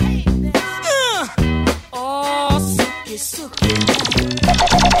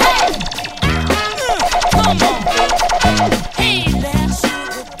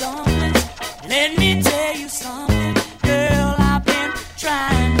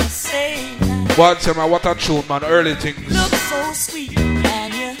Watch him, what a tune, man. Early things. Look so sweet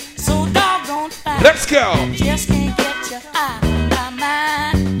and you're so doggone fine. Let's go. Just can't get you out of my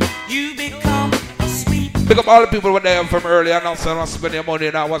mind. You become a sweet. Pick up all the people when they are from early and also not spend your money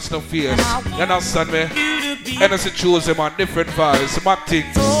and not watch no fears. You understand me? Innocent choose them on different vibes, smart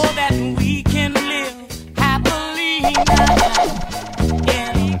things. So that we can live happily now.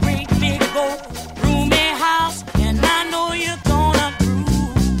 In a great big old roomy house. And I know you're gonna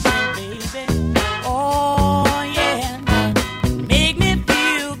prove it, baby. Oh yeah, make me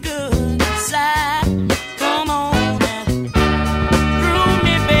feel good inside. Come on and prove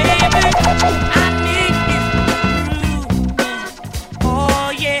me, baby. I need you to prove me. Oh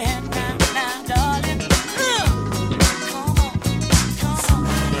yeah, now, darling.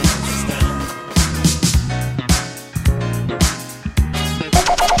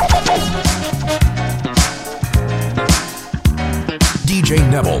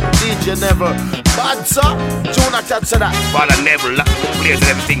 DJNEVILLE. DJNEVILLE. Bad sir. Tuna catch that. Father level, lock the place and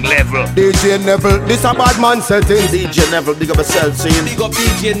everything level. DJNEVILLE. This a bad man setting. DJNEVILLE. Big up yourself, scene. Big up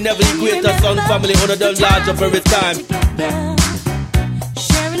DJNEVILLE. Greater son family. One of them large up every time.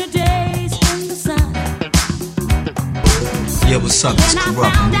 Sharing the days in the sun. Yeah, what's up? It's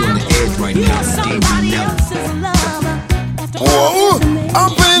Corrupt. I'm on the edge right now. DJNEVILLE. Whoa,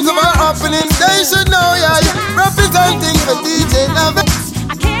 I'm feeling some happening. They should know, yeah. Representing the DJNEVILLE.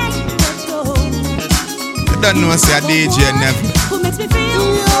 I can't let go. I don't know, say DJNEVILLe. Who makes me feel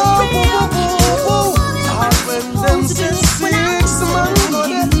so real?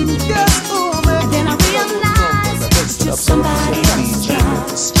 Then I realize it's just somebody else's job.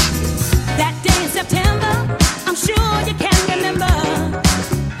 That day in September, I'm sure you can remember.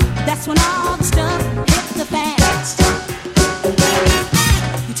 That's when all the stuff hit the fan.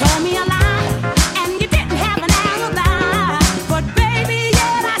 You told me a lie, and you didn't have an alibi. But baby,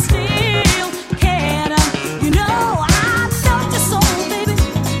 yet I still cared. You know I loved you so, baby,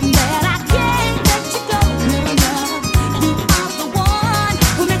 that I can't let you go. No, no. You are the one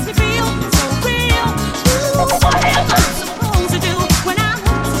who makes me feel so real. Ooh, what am I supposed to do when I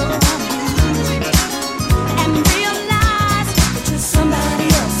hold so you and realize it's just somebody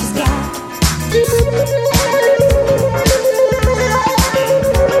else's guy?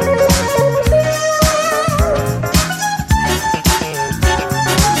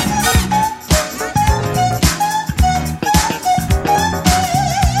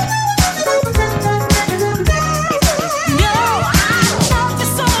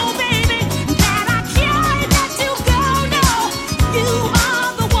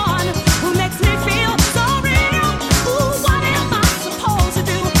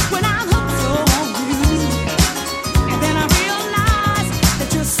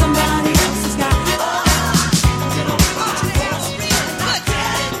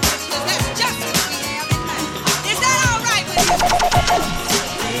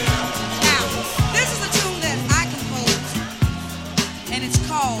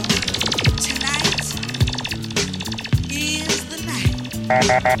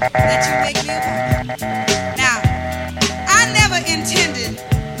 That you make me want. Now, I never intended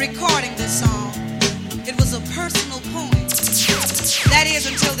recording this song. It was a personal poem. That is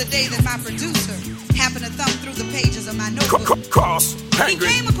until the day that my producer happened to thumb through the pages of my notebook. He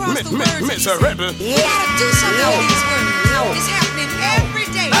came across the words and he said, you gotta do something with these words. It's happening every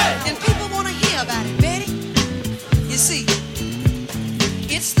day and people want to hear about it, Betty. You see,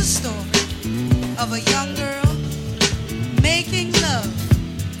 it's the story of a young girl making love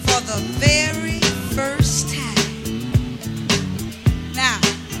for the very first time. Now,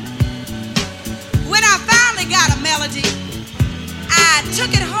 when I finally got a melody, I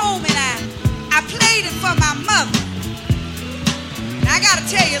took it home and I played it for my mother. Now, I gotta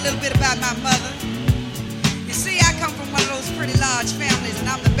tell you a little bit about my mother. You see, I come from one of those pretty large families and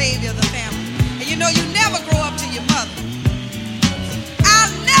I'm the baby of the family. And you know, you never grow up to your mother.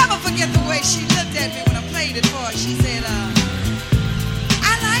 I'll never forget the way she looked at me when I played it for her. She said,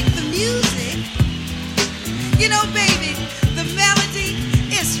 I like the music. You know, baby, the melody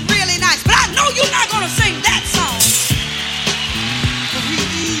is really nice. But I know you're not going to sing that song. But we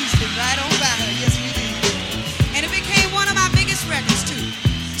eased it right on by her. Yes, we did. And it became one of my biggest records, too.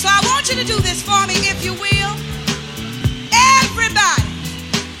 So I want you to do this for me, if you will. Everybody,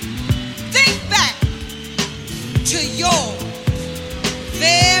 think back to your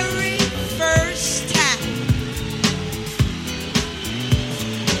very first time.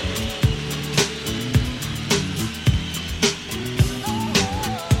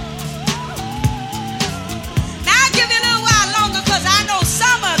 Now I'll give you a little while longer because I know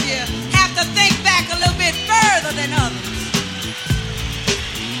some of you have to think back a little bit further than others.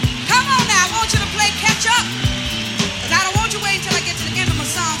 Come on now, I want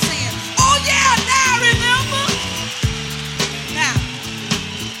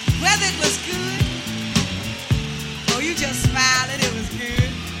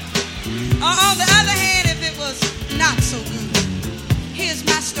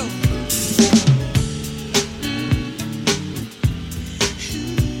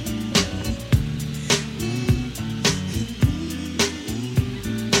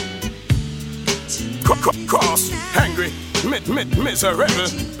Cross, angry, miserable.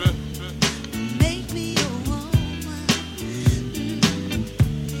 Make me your woman.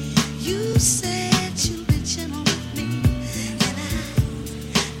 You said you'll be gentle with me, and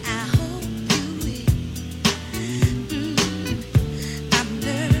I hope you will. I'm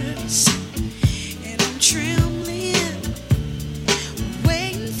nervous and I'm trembling,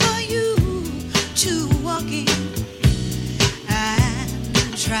 waiting for you to walk in.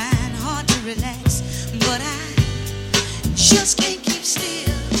 I'm trying hard to relax, but I just can't keep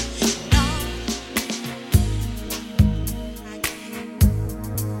still. No, I can't.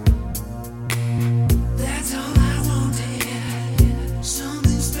 That's all I wanted.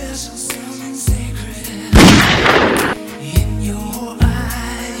 Something special, something sacred in your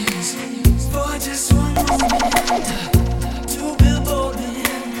eyes. For just one moment, to be bold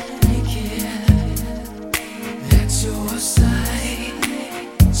and naked. That's your side.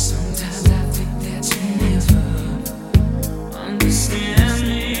 Sometimes I think that you never understand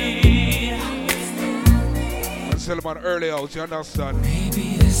me. Let's tell him on early out, you understand?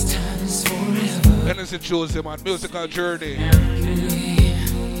 Maybe this time is forever. Henny Tuesday, man, musical journey.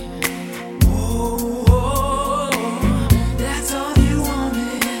 Oh, that's all you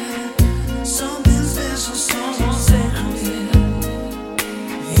wanted. Something special, someone sacred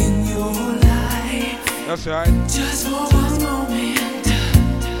in your life. That's right. Just for one moment,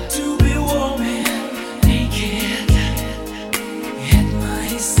 to be warm and naked at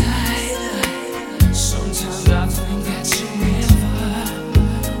my side. Sometimes I think that you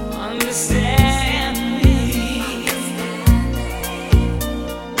never understand me,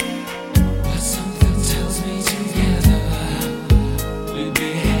 but something tells me together we'll be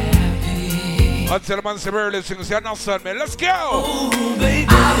happy. I'll tell him on some early things, you understand me? Let's go! Oh, baby,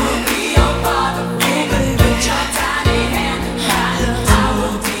 I will be your father, baby. Put your tiny hand in mine. I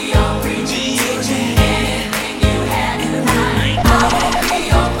will be your preacher, teaching anything you had in mind. I will be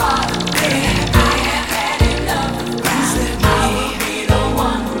your father, baby. I have had enough of that. I will be the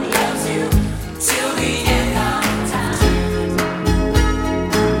one who loves you till the end of time.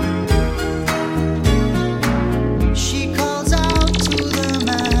 She calls out to the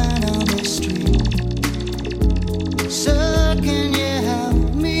man on the street. Sir, can you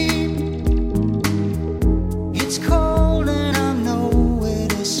help me? It's cold and I'm nowhere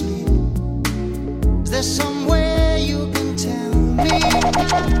to sleep. Is there somewhere you can tell me?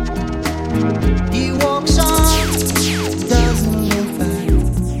 He walks on, doesn't look back.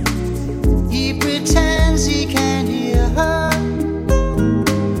 He pretends he can't hear her.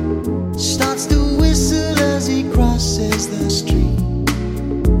 Starts to whistle as he crosses the street.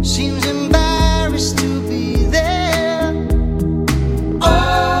 Seems embarrassed to be there.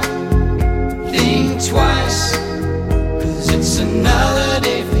 Oh, think twice, 'cause it's another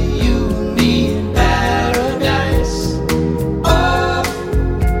day for you and me in paradise. Oh,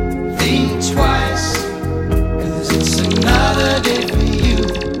 think twice, 'cause it's another day for you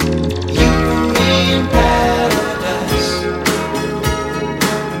and me in paradise.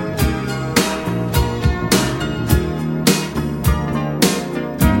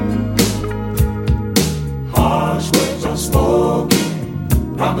 Harsh words are spoken,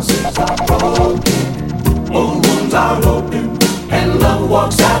 promises are broken, old wounds are open, and love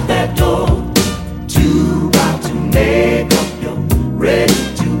walks out that door. Too proud to make up, you're ready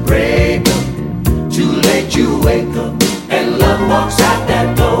to break up. Too late you wake up, and love walks out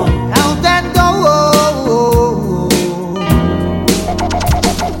that door. Out that door.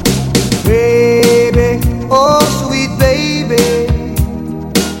 Baby, oh sweet baby,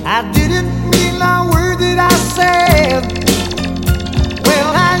 I didn't mean a word that I said. Well,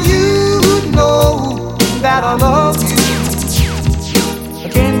 now you know that I love you.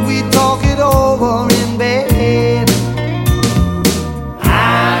 Can we talk it over in bed?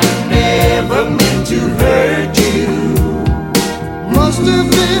 I never meant to hurt you. Must have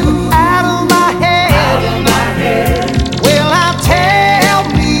been out of my head. Out of my head. Well, now tell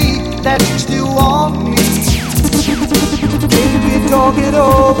me that you still want me. Can we talk it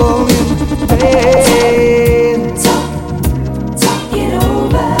over in bed? Talk it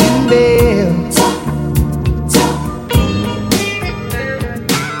over in bed.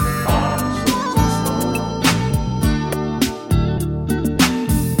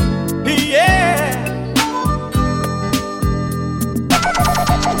 Yeah.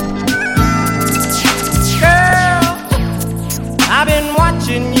 Girl, I've been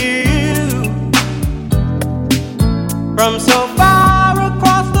watching you from so far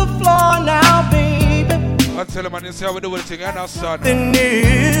across the floor now, baby. I'll tell him, man, you see how we do everything, you understand? The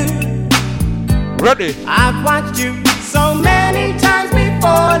new. Ready? I've watched you so many times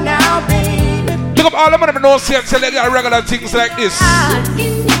before now, baby. Look up all of them know sense, they got regular things like this.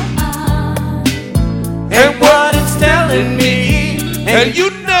 And what it's telling me, and you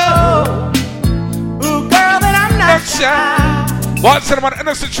know, ooh, girl, that I'm not shy. What's the man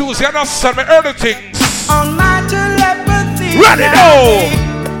innocent choose? You're not some early things. On my telepathy. Ready now,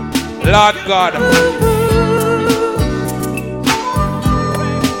 Lord God.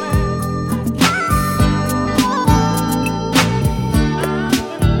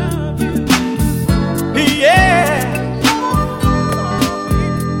 Yeah.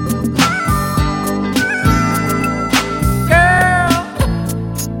 Girl,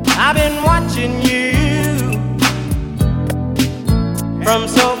 I've been watching you from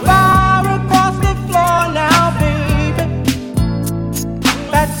so far across the floor now, baby.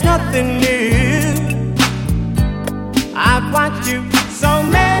 That's nothing new. I've watched you so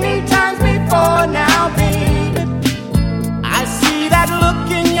many times before now, baby. I see that look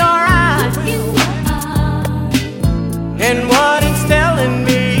in your eyes and what it's telling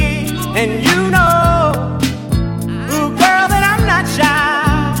me, and you know, ooh, girl, that I'm not shy.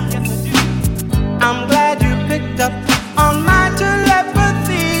 I'm glad you picked up on my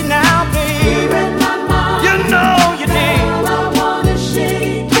telepathy now, baby. You know you did. I wanna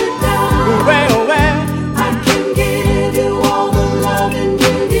shake you down. Well, I can give you all the loving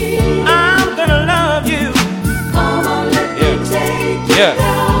you need. I'm gonna love you. Come on, let me take you Yeah.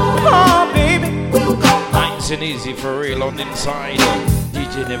 down. Oh, baby. We'll go Nice and easy for real on inside.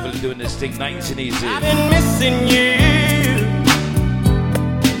 DJNEVILLE doing this thing nice and easy. I've been missing you.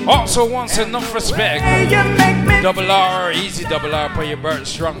 Also wants enough respect. Hey, you make me Double R, easy double R, for your bird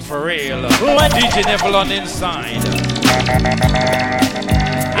strong for real. DJNEVILLE on inside.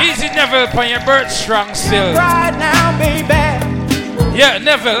 Easy Neville, for your bird strong still. right now, baby. Yeah,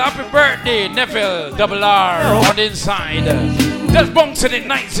 Neville, happy birthday, Neville, double R on the inside. Just bouncing it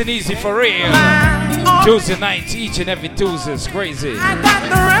nice and easy for real. Tuesday nights, each and every Tuesday, it's crazy. I got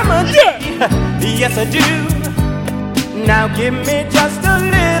the remedy. Yeah. Yes, I do. Now give me just a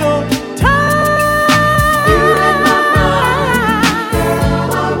little time. You're in my mind,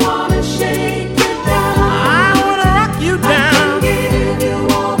 girl. I wanna shake you down. I wanna rock you down. Give you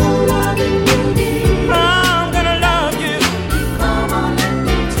all the loving you need. I'm gonna love you. Come on, let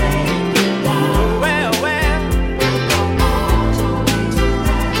me take you down. Well,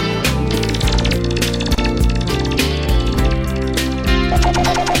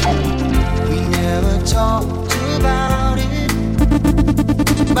 We never talked about it,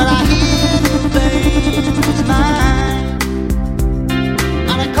 but I hear the blame was mine.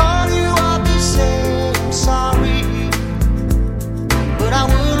 And I call you up to say I'm sorry, but I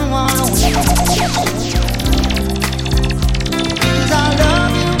wouldn't wanna wait. 'Cause I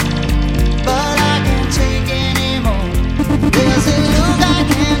love you, but I can't take anymore. There's a look I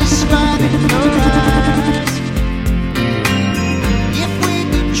can't describe in your eyes. If we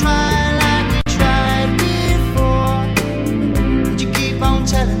could try like we tried before, would you keep on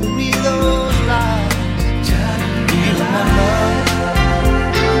telling me those lies? Do you remember?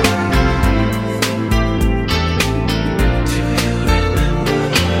 Do you remember?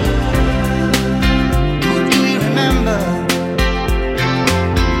 Would we remember?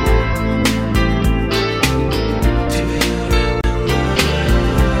 Do you remember?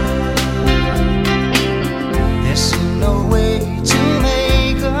 There's no way to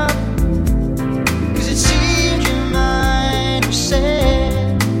make up, 'cause it seems your mind was set.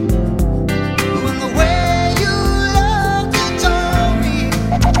 When the way you looked and told me,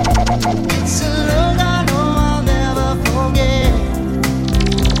 it's a look I know I'll never forget.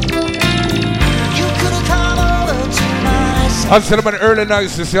 You could have come over to my side. I'm telling you, early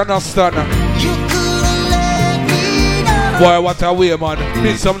nights, you understand? You could have let me know. Boy, what a way, man.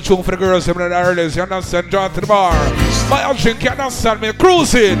 Need some tune for the girls in the earlies, you understand? Drive to the bar. My option, you understand me?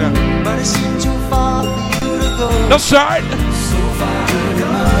 Cruising. But it seemed too far for you to go. That's right.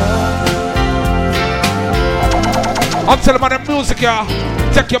 I'm telling you, man, the music, yeah.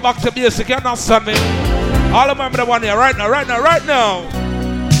 Take you back to basic, you understand me? All remember the one here, right now, right now, right now.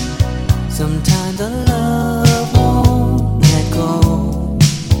 Sometimes a love won't let go.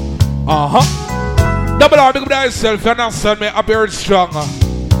 Uh-huh. Double R, big up thyself, you understand me? Up here strong.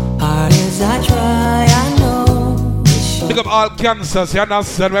 Hard as I try, I know it's Big up all cancers, you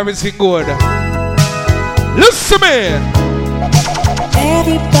understand me? Everything good. Listen to me.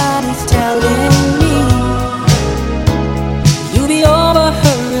 everybody's telling me you'll be over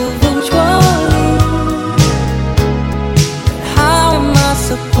her eventually. How am I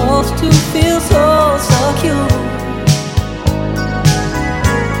supposed to feel so secure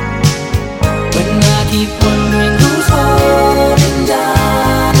when I keep wondering who's holding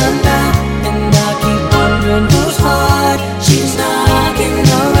down and I keep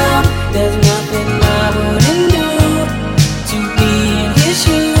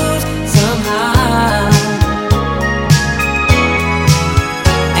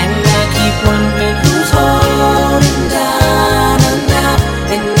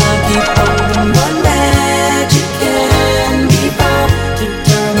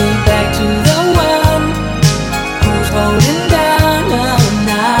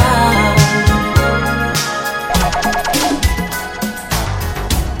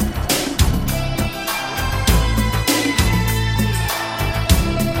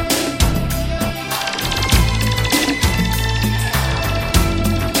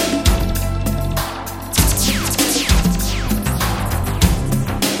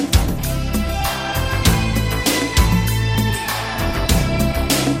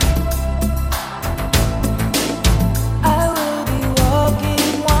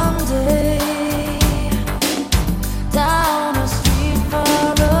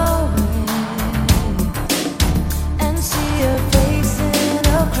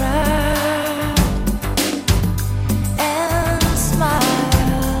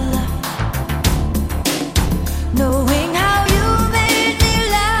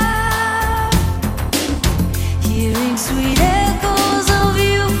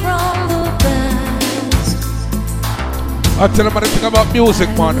I tell them anything about music,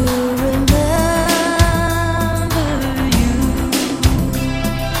 man.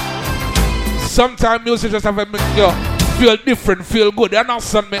 Sometimes music just have to make you feel different, feel good. You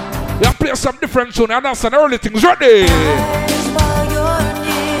understand me? You play some different tune. You understand? Early things ready.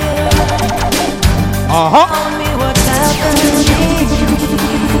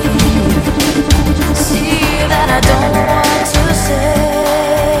 See that I don't want to say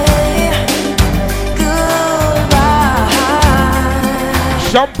goodbye.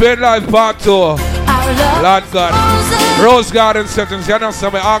 Champagne Live Part 2. Lord God. Rose Garden Settings. You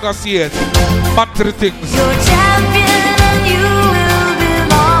understand me? August 8th. Back to the things. You're champion and you will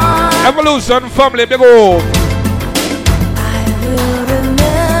belong. Evolution family, big home.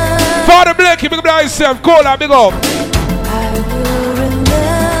 Father Blakey, big up yourself. Cola, big up.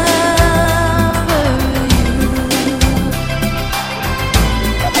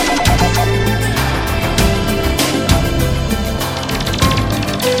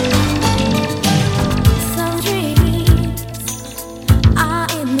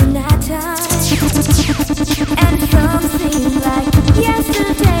 And some seem like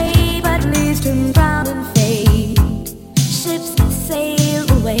yesterday, but leaves them brown and fade. Ships sail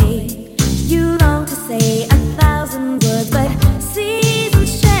away. You long to say 1,000 words, but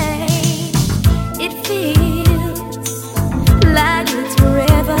seasons change. It feels like it's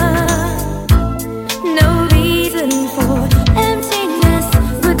forever. No reason for emptiness,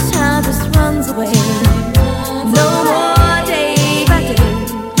 but time just runs away. No more day by day.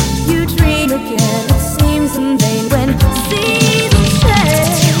 You dream again. In vain when seasons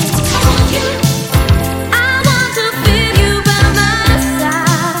change. I want to feel you by my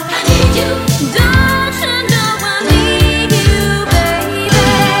side. I need you. Don't you know I need you, baby?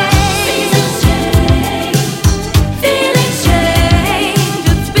 Seasons change, feelings change.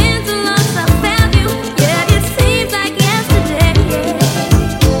 It's been too long since I found you. Yeah, it seems like yesterday.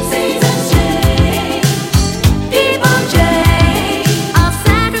 Seasons change, people change. I'll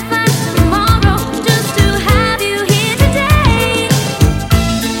sacrifice tomorrow just to have you here today.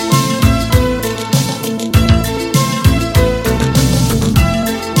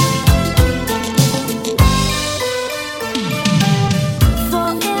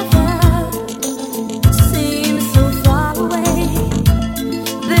 Forever seems so far away.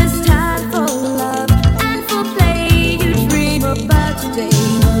 This time for love and for play, you dream about today.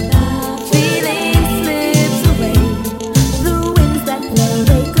 Feeling slips away. The winds that blow,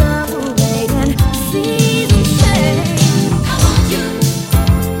 they come away and seasons change. I want you.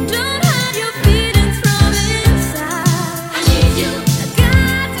 Don't hide your feelings from inside. I need you. I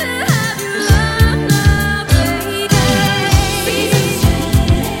got to have you love, baby. Seasons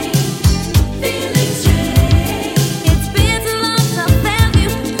change, feelings change. It's been too long since I found you.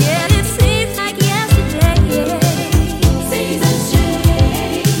 Yeah, it seems like yesterday. Seasons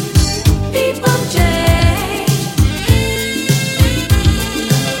change, people change.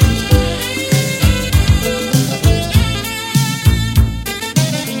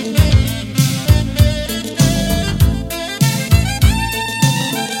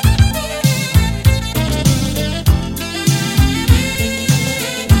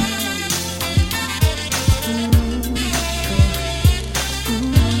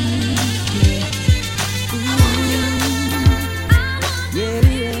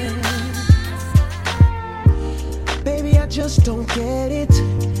 Baby, I just don't get it.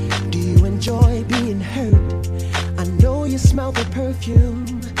 Do you enjoy being hurt? I know you smell the perfume,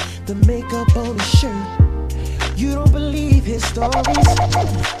 the makeup on his shirt. You don't believe his stories.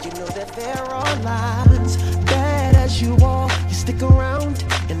 You know that there are lies. Bad as you are, you stick around,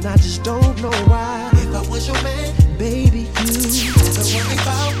 and I just don't know why. If I was your man, baby, you never worry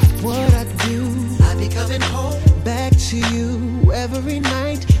about what I do. I'd be coming home back to you every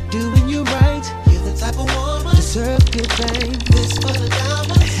night, doing you right. You're the type of woman deserve good things. This for the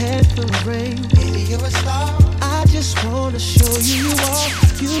diamond, head for the rain. Baby, you're a star. I just wanna show you are.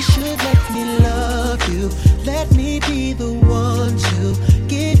 You should let me love you. Let me be the one to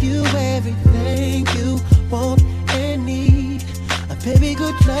give you everything you want and need. A baby,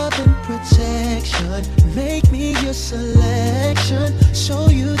 good love and protection. Make me your selection. Show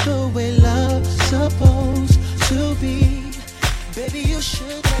you the way love's supposed to be. Baby, you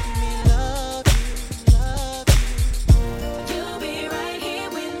should let me love you, love you. You'll be right here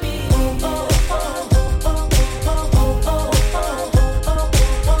with me. Oh, oh, oh, oh, oh,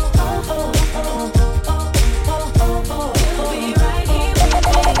 oh, oh, you'll be right here with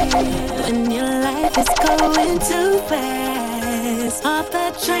me. When your life is going too fast off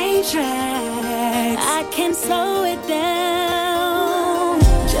the train tracks, I can slow it down.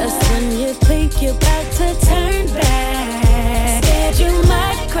 Just when you think you're about to turn back,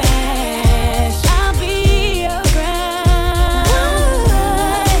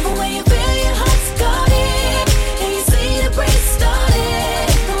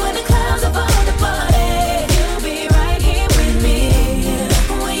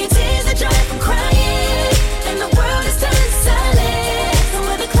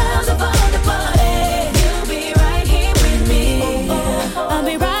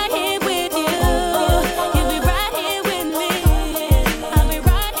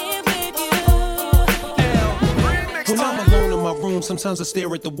 dreams, sometimes I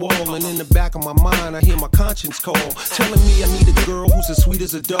stare at the wall, and in the back of my mind, I hear my conscience call, telling me I need a girl who's as sweet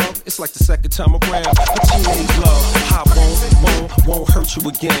as a dove. It's like the second time around, a teenage love. I won't hurt you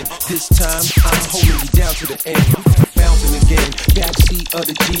again. This time, I'm holding you down to the end. Bouncing again, backseat of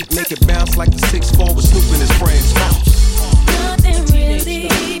the Jeep, make it bounce like the 6'4" with Snoop and his friends. Nothing really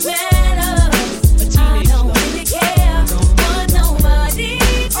matters. I don't really care what nobody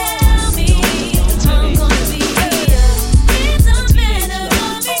tell me. I'm gonna be here. It's a matter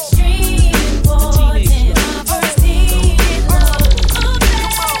of extreme importance. My first thing is love.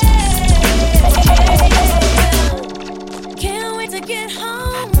 Can't wait to get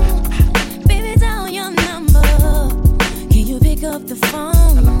home. Baby, dial your number. Can you pick up the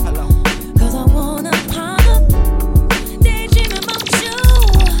phone? Hello. 'Cause I wanna pop up. Daydreaming about you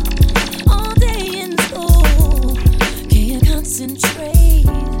all day in school. Can you concentrate?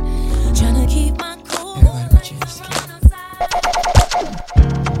 Trying to keep my cool.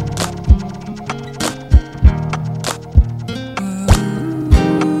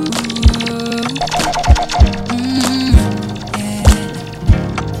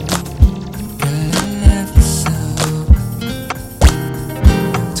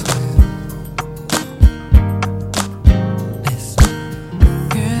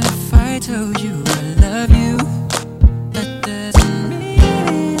 Told you I love you, that doesn't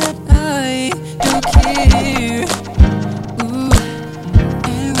mean that I don't care. Ooh,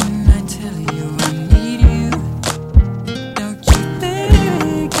 and when I tell you I need you, don't you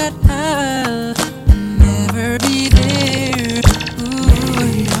think that I'll never be there?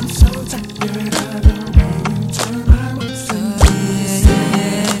 Ooh, I'm so tired of the way you turn my lips into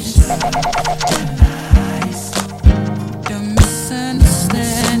yes. Don't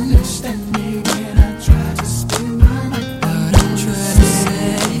misunderstand.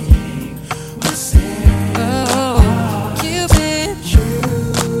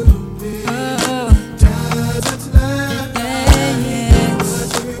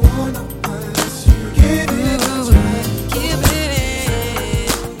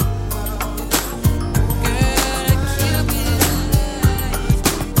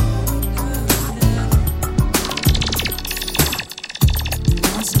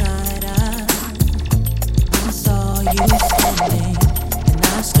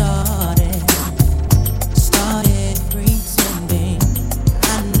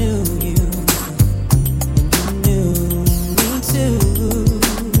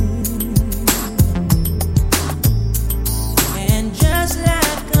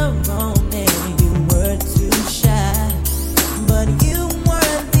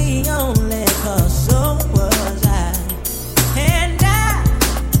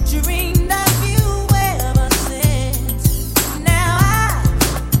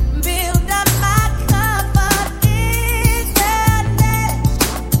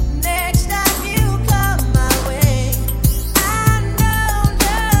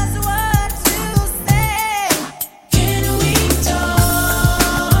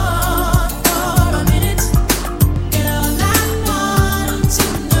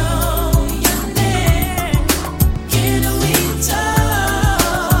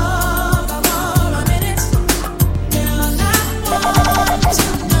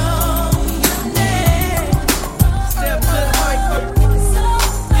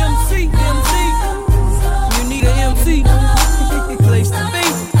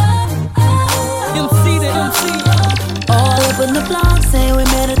 Open the blog, say we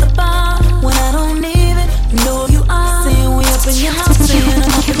met at the bar. When I don't even know who you are. Saying we up in your house, saying I'm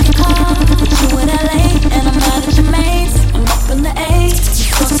up in your car. But you in LA, and I'm not at your mates. I'm up in the A, you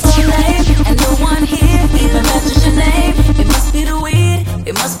come so late. And no one here even mentions your name. It must be the weed,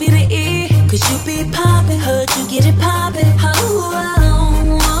 it must be the E. 'Cause you be poppin', heard you get it poppin'.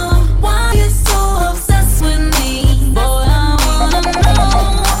 Why you so obsessed with me? Boy, I wanna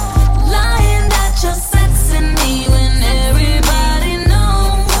know. Lying that you're sexing me when everybody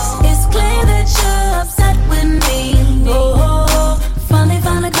knows. It's clear that you're upset with me. Oh, finally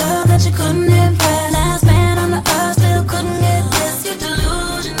found a girl that you couldn't impress. Last man on the earth still couldn't get this. You're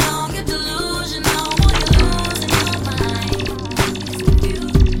delusional, you're delusional. Boy, you're losing your mind.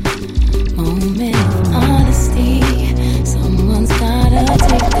 Moment of honesty.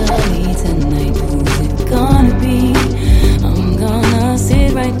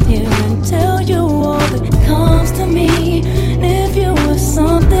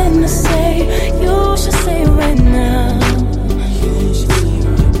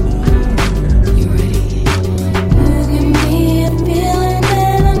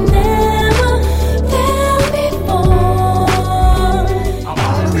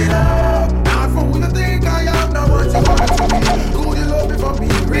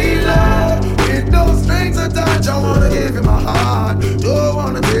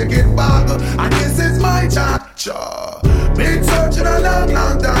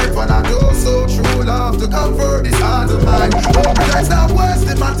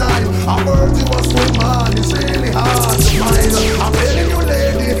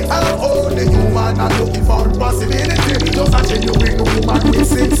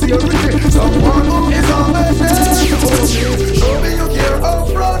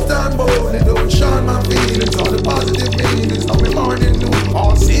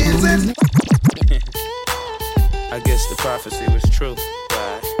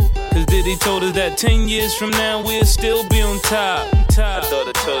 They told us that 10 years from now we'll still be on top. I thought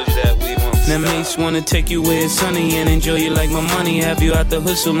I told you that we won't. Now mates wanna take you where it's sunny and enjoy you like my money. Have you out the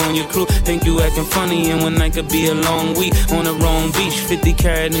hustle on your crew? Think you acting funny, and one night could be a long week on the wrong beach. 50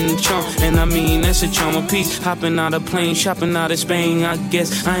 carat in the trunk, and I mean that's a charm of peace. Hopping out of plane, shopping out of Spain. I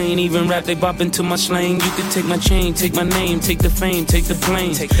guess I ain't even rap, they bop into my slang. You could take my chain, take my name, take the fame, take the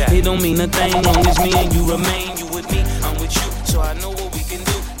plane. Take that. It don't mean a thing, long as me and you remain. You with me, I'm with you, so I know what we can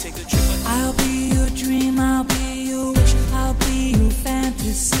do. Take a trip. I'll be your dream, I'll be your wish, I'll be your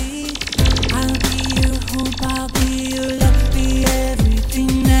fantasy. I'll be your hope, I'll be your love, be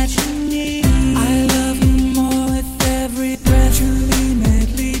everything that you need. I love you more with every breath, truly,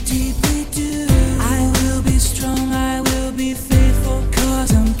 madly, deeply do. I will be strong, I will be faithful,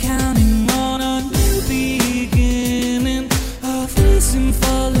 cause I'm counting on a new beginning, a reason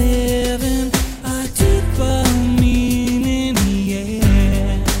for living, a deeper meaning,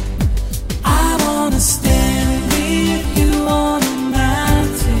 yeah. I wanna stand with you on a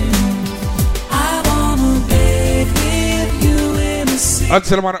mountain. I wanna bathe with you in the sea.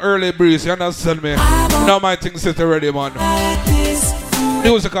 Until I'm on early breeze, you understand me? Now my things set already, man.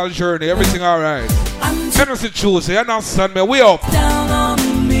 Musical journey, everything alright. Henny Tuesday, you understand me? We up.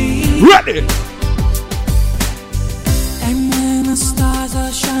 Ready! And when the stars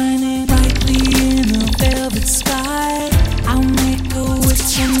are shining brightly in a velvet sky, I'll make a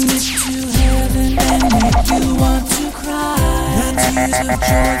wish and lift to heaven and make you want to cry. The tears of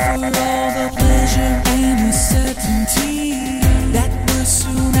joy for all the pleasure and the certainty that we're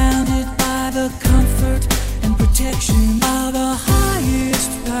surrounded by the comfort and protection of the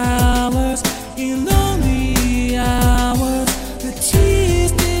highest powers. In lonely hours, the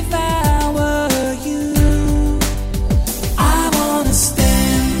tears devour you. I wanna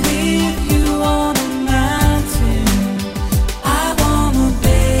stand with you on a mountain. I wanna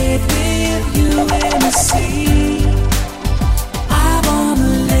bathe with you in the sea. I wanna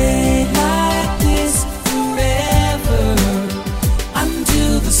lay like this forever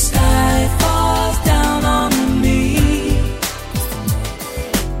until the sky falls down on me.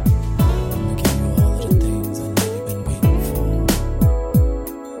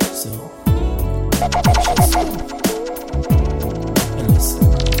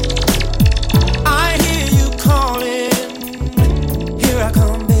 I hear you calling. Here I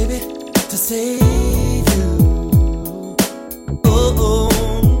come, baby, to save you. Oh,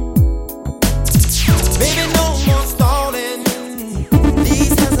 baby, no more stalling.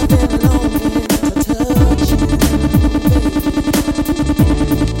 These hands have been longing to touch you, baby.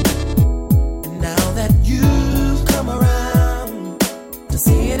 And now that you've come around to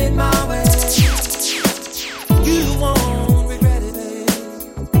see it in my way, you won't regret it, babe.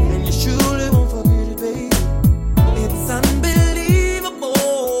 And you surely won't forget it, babe. It's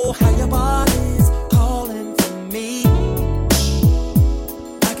unbelievable how your body's calling for me.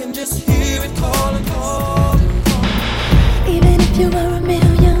 I can just hear it calling, calling. Even if you were a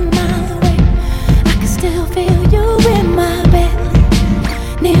million miles away, I can still feel you in my bed.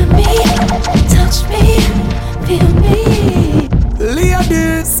 Near me, touch me, feel me.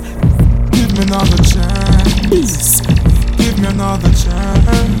 Ladies, give me another chance. Give me another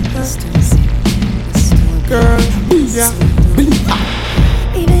chance. Girl, yeah, believe that.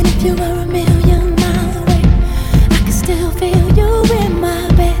 Even if you were a million miles away, I can still feel you in my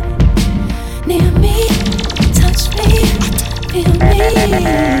bed. Near me, touch me, feel me.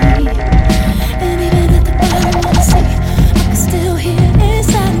 And even at the bottom of the sea, I can still hear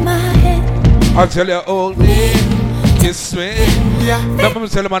inside my head. I'll tell you, old me, kiss me. Yeah. Remember me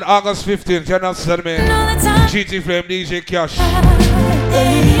tell them on August 15th, you understand me? GT Flame, DJ Cash.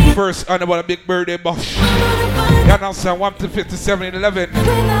 First, on about a big birthday bash. You understand? 1 to 57 11.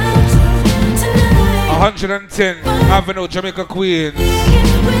 110 Avenue, Jamaica Queens.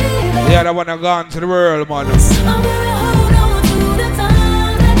 Yeah, that one have gone to the world, man.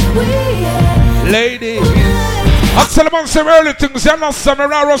 Ladies, I'll tell them on some early things. You understand? Me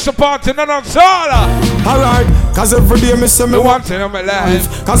around Russia party, no, that's all. Alright, cause every day me say me want to my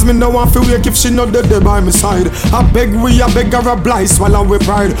life. Cause me no want to wake if she not dead by my side. I beg her a blight swallow with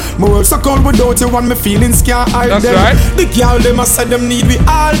pride. My work so cold without you and me feelings can't hide. That's them. right. The girl them a say them need we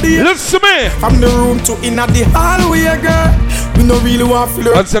all day. Listen to me. From the room to inna the hallway, girl. We no really want to feel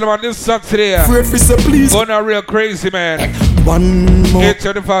her. I'll tell them on this Saturday. Afraid for say please. Going a real crazy man. One more.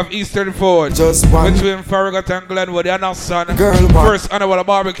 835 East 34. Just one. Between Farragut and Glenwood, the Anderson. Girl, one. First annual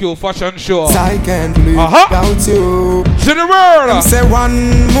barbecue fashion show. I can't live without you. To the world. Say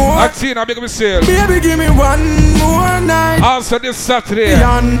one more. I see now, big up yourself. Baby, give me one more night. Also this Saturday.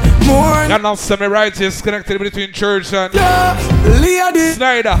 One more. And also my right is connected between church and lady.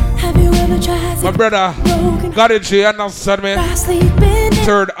 Snyder. Have you ever tried My brother got it, G, and also me.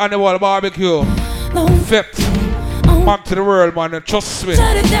 Third annual barbecue. Fifth. Man to the world, man. Trust me.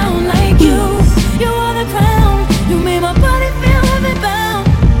 Shut it down like you are the crown. You made my body feel heavy bound.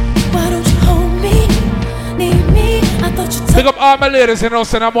 Why don't you hold me, need me? I thought you Pick up all my ladies, you know,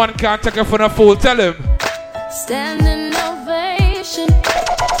 so that one can't take it for the fool. Tell him. standing ovation.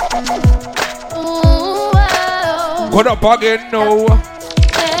 Ooh, wow. Go up again, no.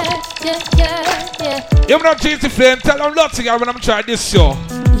 Yeah. You're not chasing flame. Tell them lots of you when I'm trying this show.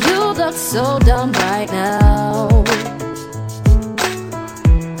 You look so dumb right now.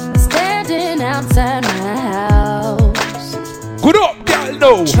 Standing outside my house. Good up, girl,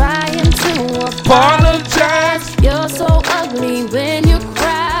 no. Trying to apologize. You're so ugly when you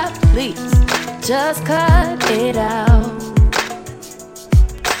cry. Please, just cut it out.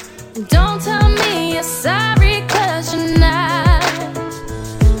 Don't tell me you're sorry, 'cause you're not.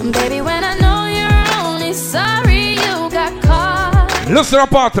 Baby, when I know you're only sorry you got caught. Listen up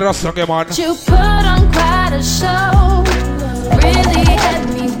part of that song, man. You put on quite a show. Really had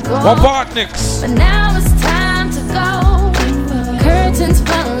me going. One part next. But now it's time to go. Curtains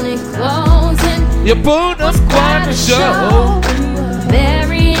finally closing. You put on quite a show.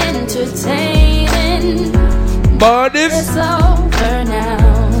 Very entertaining. But it's over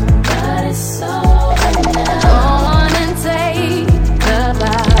now. But it's over now. Go on and take a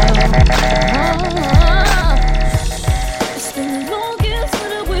bow. It's been the longest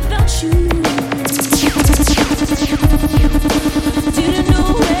winter without you. Didn't know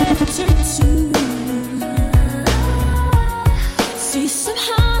where to turn to. See,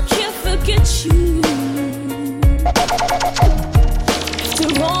 somehow I can't forget you. After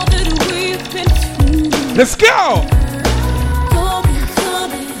all that we've been through. Let's go!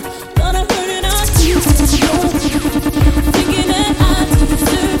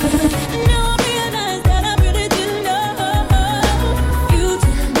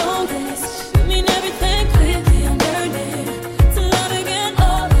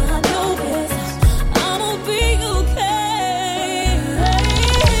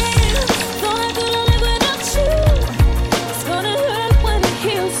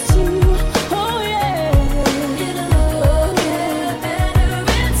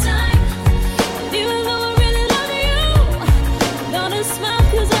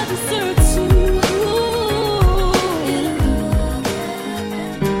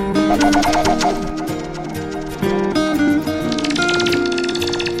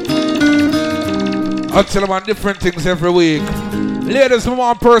 I tell them on different things every week. Ladies,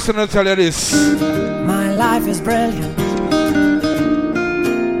 one person will tell you this. My life is brilliant.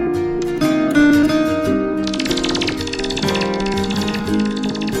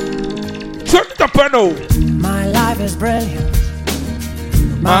 Turn it up, I know. My life is brilliant.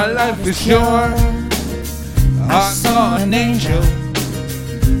 My life is sure. I saw an angel.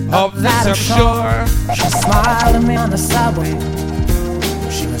 Of that I'm sure. She smiled at me on the subway.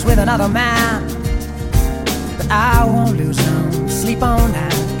 She was with another man. But I won't lose no sleep on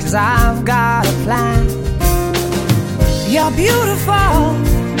that, 'cause I've got a plan. You're beautiful.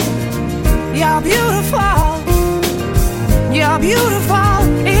 You're beautiful. You're beautiful.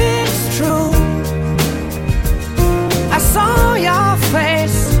 It's true. I saw your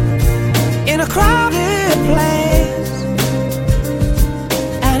face in a crowded place,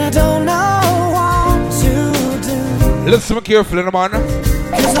 and I don't know what to do. Listen carefully, man.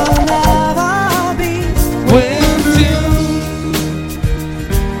 'Cause I'll never be with you.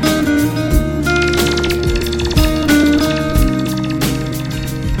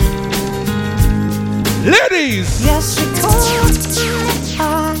 Ladies! Yes, she caught my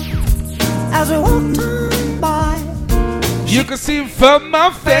eye as we walked on by. You can see from my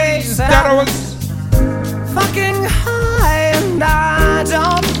face that I was fucking high, and I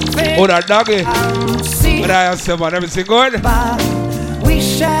don't think oh, that doggy. But I have someone, everything good? But we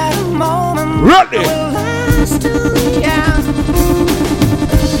shared a moment. Ready? Will last till the end.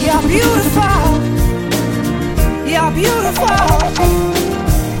 You're beautiful. You're beautiful.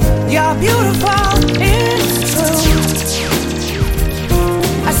 You're beautiful. It's true.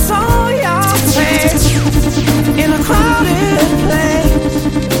 I saw your face in a crowded place,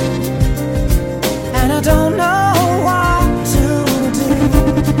 and I don't know what to do,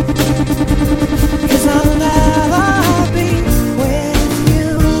 'cause I'll never be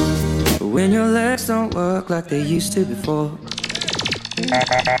they used to before.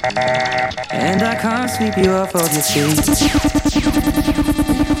 And I can't sweep you off of your feet.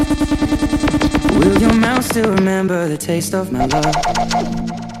 Will your mouth still remember the taste of my love?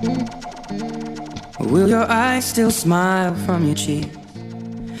 Or will your eyes still smile from your cheek?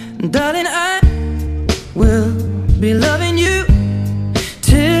 Darling, I will be loving you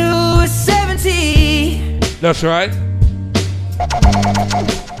till we're 70. That's right.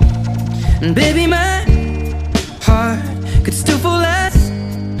 And baby, my heart could still fall as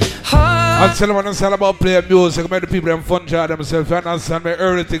hard. I'll tell them it's all about playing music. Make the people them fun jar themselves. You understand me?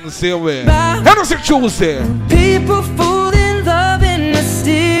 Everything the same way. Henny Tuesday. People fall in love in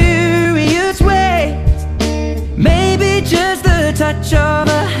mysterious ways. Maybe just the touch of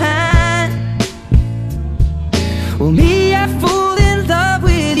a hand. Well, me, I fall in love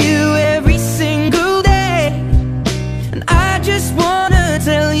with you every single day. And I just wanna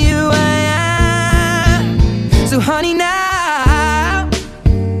tell you I am. So honey, now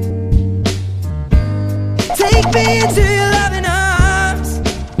take me into your loving arms.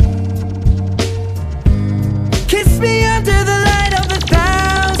 Kiss me under the light of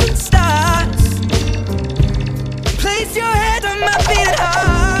 1,000 stars. Place your head on my beating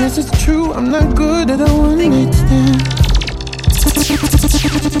heart. Guess it's true, I'm not good at a one-night stand.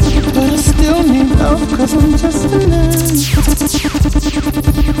 But I still need love, cause I'm just a man.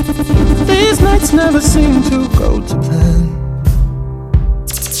 These nights never seem to go to plan.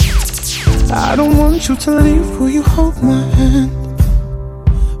 I don't want you to leave, will you hold my hand?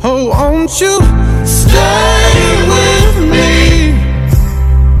 Oh, won't you stay with me?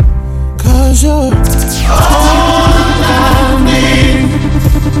 Cause you're all I need.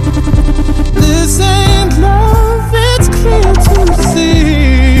 This ain't love, it's clear to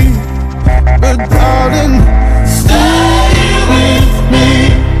see. But darling, stay with me.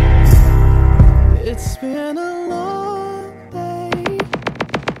 It's been a long day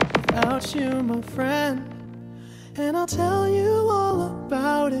without you, my friend. And I'll tell you all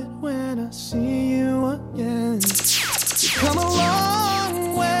about it when I see you again. You've come a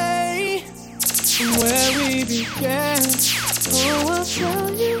long way from where we began. Oh, I'll tell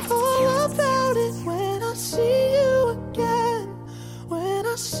you all about it when I see you again. When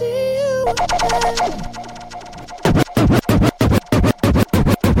I see you again.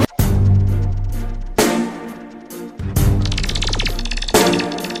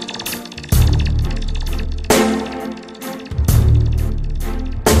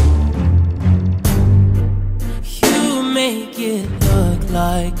 Make it look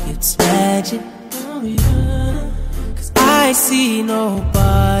like it's magic. Oh yeah. Cause I see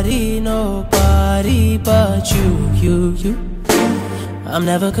nobody but you. I'm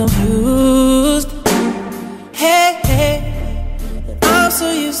never confused. Hey, and I'm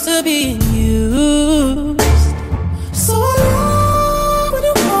so used to being used. So long when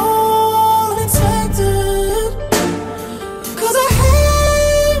you call unexpected. Cause I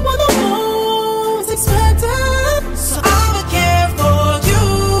hate when the moment's expected. So I'ma care for you.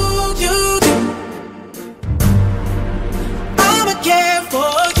 I'ma care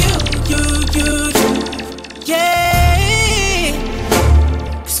for you. Yeah.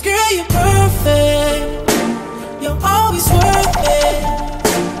 Cause girl, you're perfect. You're always worth it.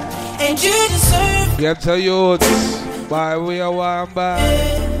 And you deserve Get to youths. Buy where you want, buy.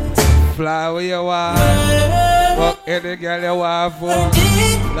 Fly where you want. Fuck any girl you want for.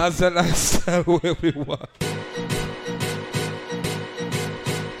 That's the lifestyle where we want.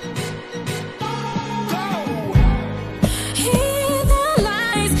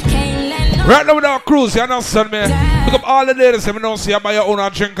 Right now with our cruise, you understand me? Pick up all the ladies and you don't see you buy your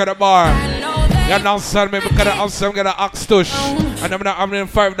own drink at the bar. You understand me? Because I have some get an axe tush. And I'm not having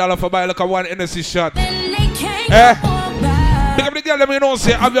 $5 for buy like a one Hennessy shot. Eh? Pick up the girl and you don't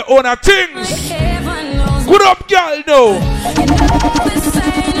say have your own things. Good up girl though.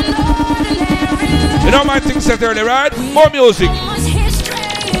 You know my things set early, right? More music.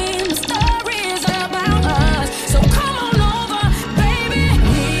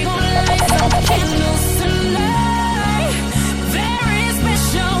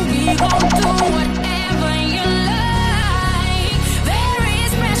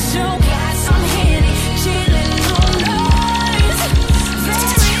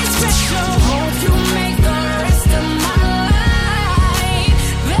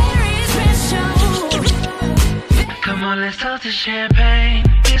 Let's toast to champagne.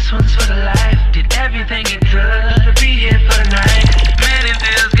 This one's for the life. Did everything it could to be here for the night. Man, it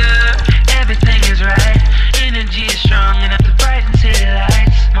feels good. Everything is right. Energy is strong enough to brighten city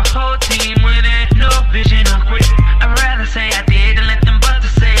lights. My whole team winning. No vision, no quit. I'd rather say I did than let them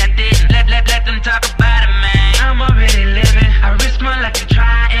busters say I didn't. Let them talk about it, man.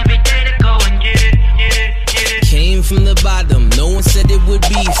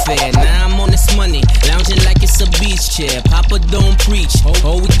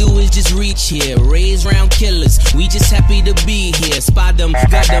 here. Raised round killers, we just happy to be here. Spot them,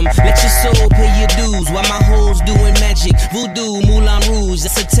 got them, let your soul pay your dues. While my hoes doing magic, voodoo, Moulin Rouge.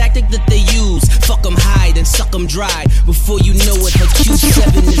 That's a tactic that they use. Fuck them high, then suck them dry. Before you know it, her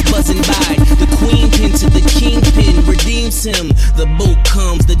Q7 is buzzing by. The queen pin to the kingpin redeems him. The boat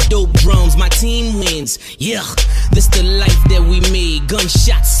comes, the dope drums, my team wins. Yeah, this the life that we made.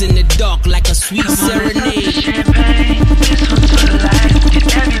 Gunshots in the dark like a sweet serenade. Champagne, this one's for the life.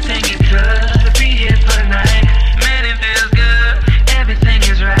 Did everything it could to be here for the night. Man, it feels good, everything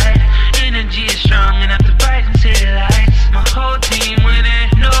is right. Energy is strong enough to brighten city lights. My whole team winning,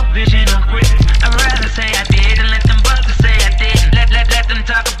 no vision of quit. I'd rather say I did and let them busters say I didn't. Let them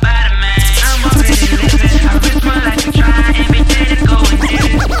talk about it, man. I'm already living. I risk my life to try every day to go and get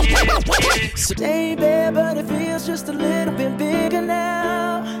it. Stay there, but it feels just a little bit bigger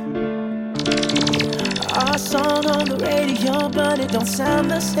now. Our song on the radio, but it don't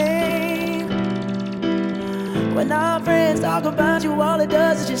sound the same. When our friends talk about you, all it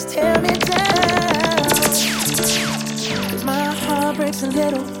does is just tear me down. 'Cause my heart breaks a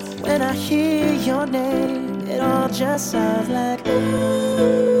little when I hear your name. It all just sounds like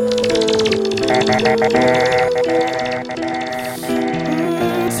ooh.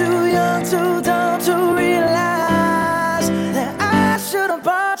 Too young, too dumb to realize that I should have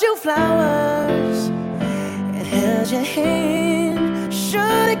bought you flowers and held your hand.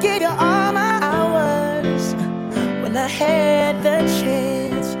 Should've gave you all my hours when I had the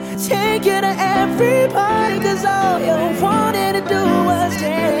chance. Take you to every party, 'cause all you wanted to do was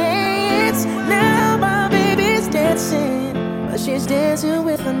dance. Now my baby's dancing, but she's dancing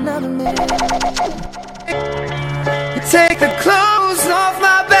with another man. You take the clothes off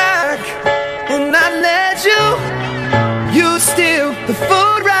my back and I let you. You steal the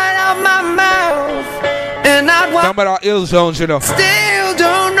food right out my mouth. And I'd want Remember that ill zones, you know. Still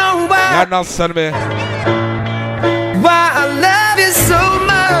don't know why. You're not son me. Why I love you so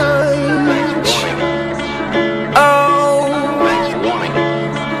much. Oh,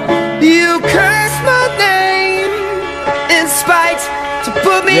 you curse my name in spite to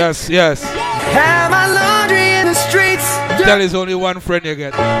put me. Yes, yes. Have my laundry in the streets. That is only one friend you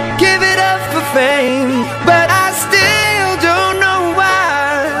get. Give it up for fame, but I still don't know why.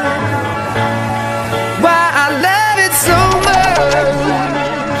 Why I love it so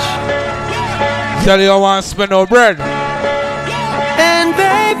much. Tell you I want to spend no bread. And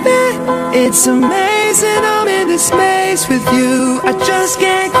baby, it's amazing I'm in this space with you. I just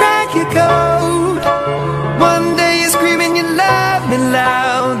can't crack your code. One day you're screaming you love me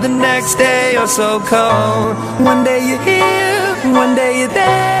loud, the next day you're so cold. One day you're here, one day you're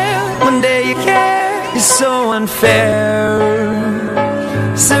there, one day you care. You're so unfair.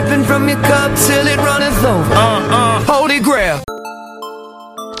 Sipping from your cup till it runneth over. Holy grail.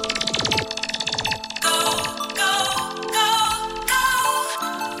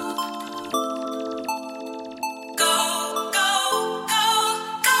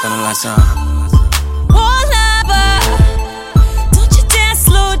 Turn the lights on.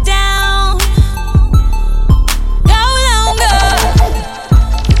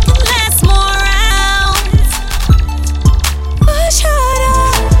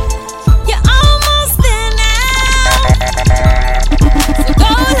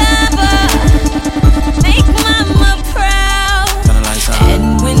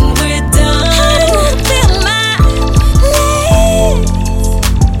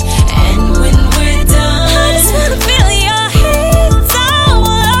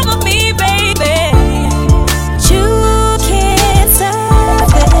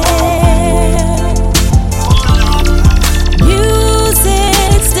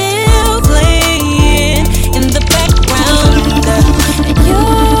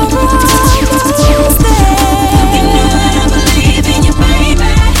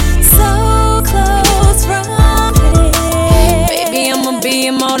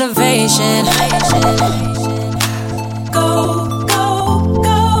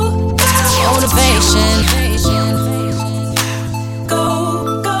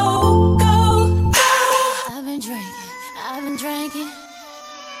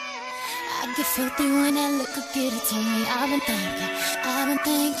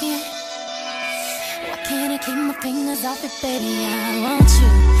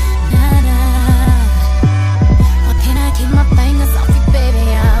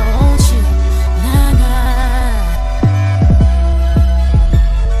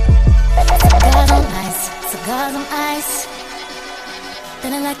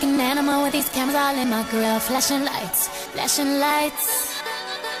 Flashing lights,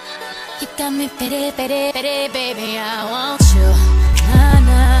 you got me pity, pity, pity, baby, I want you, nah,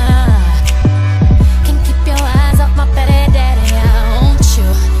 nah.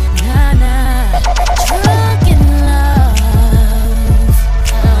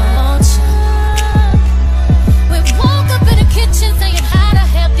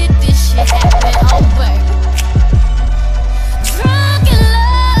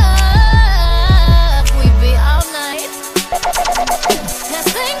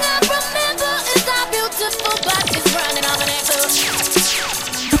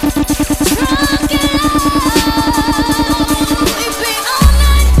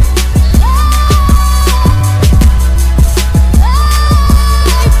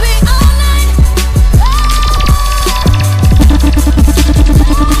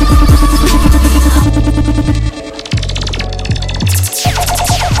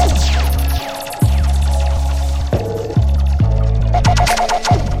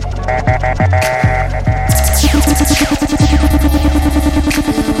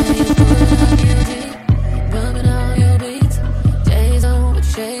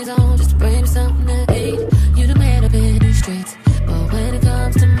 shades on just to bring me something to eat. You the man up in these streets, but when it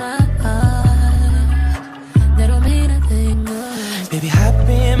comes to my heart, they don't mean a thing. Baby, hop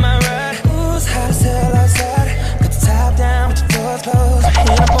in my ride. Ooh, it's hot as hell outside. Put the top down with your doors closed.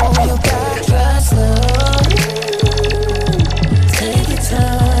 Hand up on your guy. Drive slow. Take your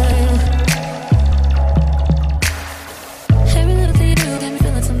time. Every little thing you do got me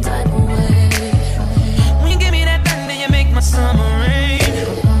feeling some type of way. When you give me that thunder, you make my summer rain.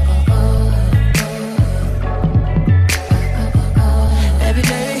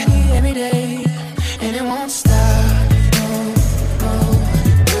 Every day, and it won't stop.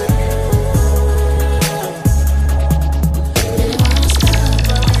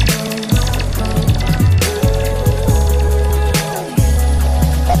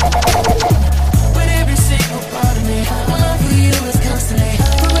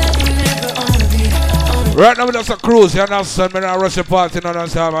 Right now we just a cruise, you understand? Me not rush the party, you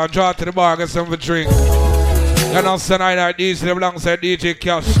understand? I draw to the bar, get something to drink. You understand? I like these alongside DJ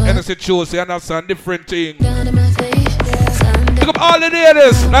Cash, Henny Tuesday, you understand? Different thing. Pick up all the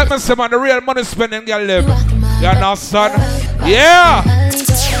ladies, like me say, man, the real money spending girl live. You understand? Yeah!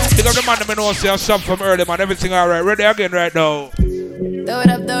 Pick up the man that me know say I shop from early, man. Everything alright. Ready again right now. Throw it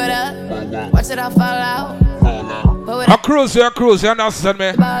up. Watch it all fall out. A cruise, you understand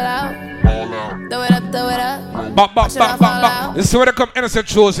me? Fall out. Throw it up. Watch it all fall out. This is where they come innocent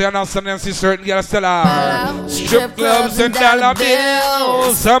shows, you understand? And see certain girls still are. Strip clubs and dollar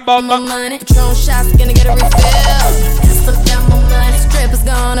bills. Some about my money. Patron shots, gonna get a refill. Look down my money. Strip is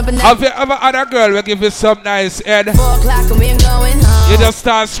gone up and down. Have you ever had a girl will give you some nice head? 4 o'clock and we ain't going home. You just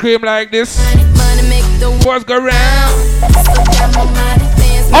start scream like this. Money make the world go round. Look down my money.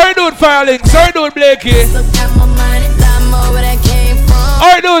 How you doing, Firelink? How you doing, Blakey? Look down my money. Lot more where that came from.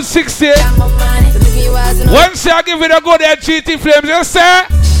 How you doing, 60? Once I give it a go there, GT Flames, you say?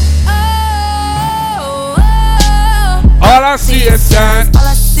 All I see is signs. All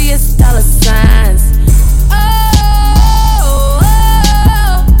I see is dollar signs.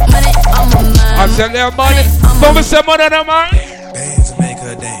 Money on my mind. I said their money. But we say money on my mind. Bands make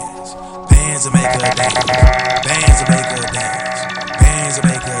her dance. Bands make her dance. Bands make her dance. Bands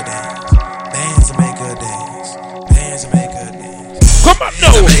make her dance. Bands make her dance. Bands make her dance. Come on, no.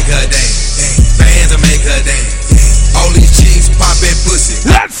 Bands make her dance. Bands make her dance. All these chicks popping pussy.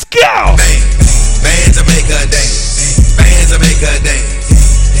 Let's go. Bands make her dance. Bands make her dance.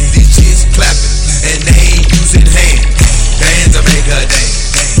 These chicks clapping and they ain't using hands. Bands make her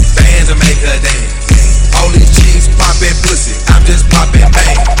dance. Bands make her dance. All these chicks popping pussy. I'm just popping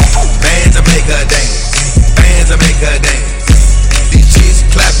bang. Bands make her dance. Bands make her dance. These chicks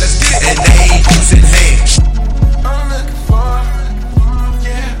clapping and they ain't using hands. I'm looking for,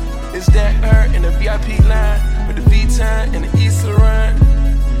 yeah, it's that her in the VIP line with the V-Time and the East Laurent.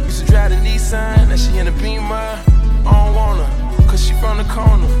 Used to drive the Nissan, now she in the Beamer. I don't want her, cause she from the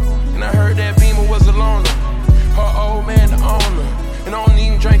corner. And I heard that Beamer was a loner. Her old man the owner, and I don't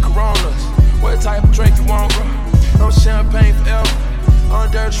even drink Coronas. What type of drink you want, bro? No champagne forever, on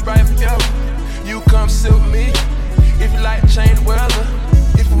dirty Sprite forever. You come sit with me, if you like to change the weather.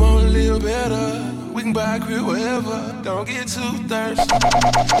 If you wanna live better, we can buy a crib wherever. Don't get too thirsty,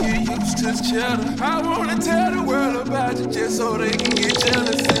 get used to the cheddar. I wanna tell the world about you just so they can get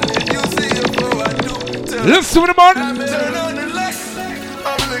jealous. And if you see it before I do, tell listen to the man. Turn on the lights,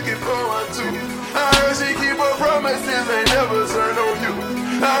 I'm looking for one too. I heard she keep her promises, ain't never turn on you.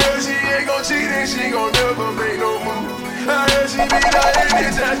 I heard she ain't gon' cheat and she gon' never make no move. I heard she be there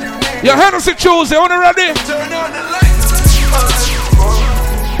anytime you need. Your Henny Tuesday, on the ready? Turn on the lights,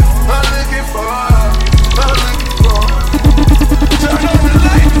 I'm looking for, I'm looking for. Turn on the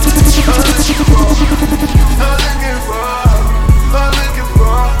lights, I'm looking for, I'm looking for, I'm looking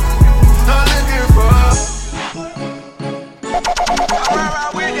for, I'm looking for. I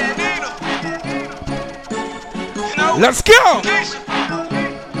ride with that needle. You know? Let's go.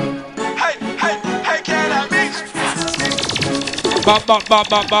 Hey, can I meet you? Ba ba ba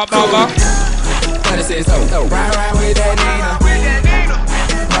ba ba ba ba. Ride with that Nina.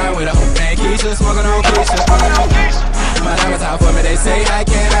 Ride with a whole thing, Keisha, smoking on Keisha. My diamonds out for me, they say I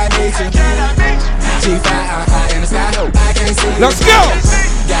cannot meet you. G5 out high in the sky, no, I can't see you. Let's go.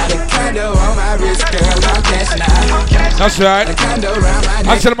 Got a condo on my wrist, girl, I'm cashing out. That's right.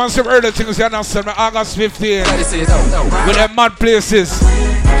 I tell them some early things here now, send me August 15. With them mad places.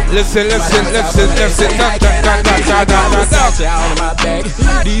 Listen. All on my back,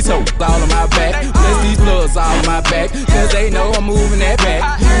 these hoes all on my back. Plus these bloods all on my back, cause they know I'm moving that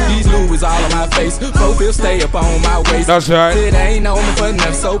back. These Louis all on my face, both will stay up on my waist. That's right. It ain't on me for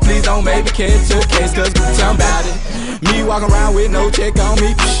enough, so please don't make me catch your case, cause I'm about it. Me walking around with no check on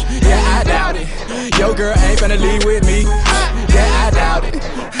me. Yeah, I doubt it. Your girl ain't finna leave with me. Yeah, I doubt it.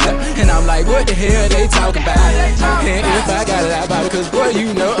 And I'm like, what the hell they talking about? And if I got it, I buy it, cause boy,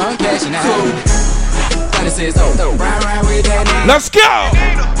 you know I'm cashing out. Says, oh, ride with that nigga. Let's go!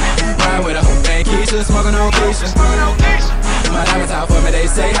 Ride with a whole thing, Keisha, smoking on Keisha. My diamonds out for me, they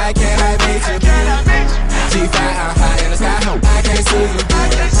say, I can't beat you. G5, I'm high in the sky, no, I can't see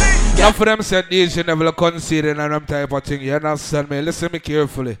you. Now for them said DJNEVILLE conceding and them type of thing, you understand me? Listen me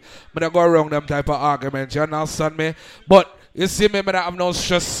carefully. I'm not go around them type of arguments, you understand me? But you see me, I don't have no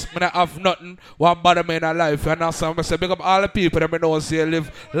stress, I don't have nothing what bother me in my life. You understand me? So big up all the people that I know say you live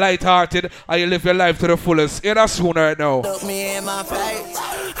light-hearted and you live your life to the fullest. You know soon right now. Look me in my face,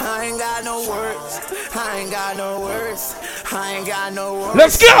 I ain't got no words, I ain't got no words, I ain't got no worries.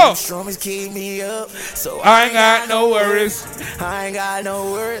 Let's go! Strummies keep me up, so I ain't got no worries. I ain't got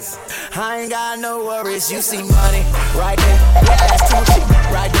no worries, I ain't got no worries. You see money right there, yeah, that's Tucci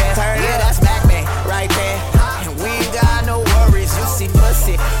right there, yeah, that's Mac Man right there. And we ain't got no worries, you see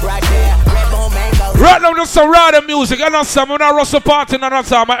pussy right there, red bone mango. Right now, just some rider music. I know some, I'm not Russell Party, none of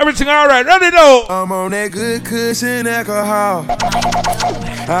time. Everything all right. Ready though? I'm on that good cushion alcohol.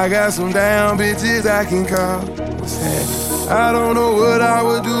 I got some down bitches I can call. I don't know what I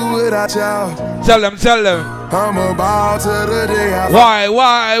would do without y'all. Tell them. I'm about to the day I Why?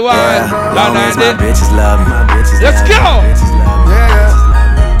 Yeah, my bitches love me. My bitches Let's go. Yeah.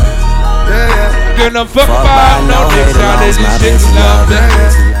 Gonna fuck by no bitch. These chicks love me.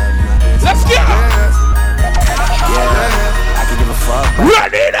 Let's go. I can give a fuck.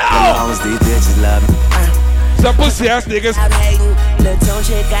 Ready now. Always these bitches love me. Some pussy ass niggas. I'm hating, little tone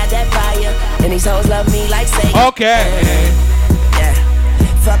chick got that fire, and these hoes love me like Satan. Okay. Yeah,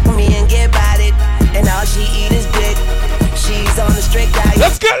 fuck with me and get bodied, and all she eat is dick. She's on the strict diet.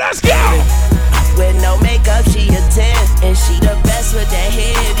 Let's go. With no makeup, she a 10, and she the best with that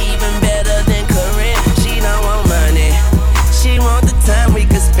head, even better than Corinne. She don't want money, she want the time we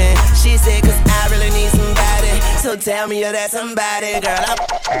could spend. She said, cause I really need somebody, so tell me you're that somebody, girl.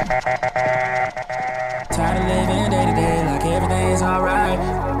 I'm tired of living day to day like everything's alright.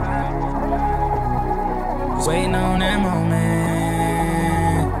 Waiting on that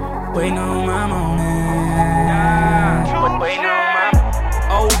moment, waiting on my moment. Waiting on my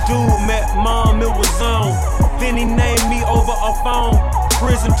old dude met mom, it was on. Then he named me over a phone.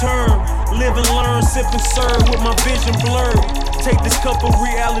 Prison term, live and learn, sip and serve with my vision blurred. Take this cup of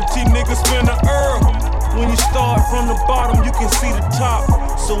reality, nigga, spin the herb. When you start from the bottom, you can see the top.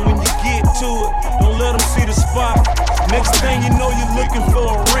 So when you get to it, don't let them see the spot. Next thing you know, you're looking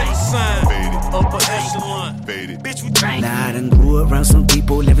for a rent sign. Upper echelon. Bitch, we Nah, I done grew around some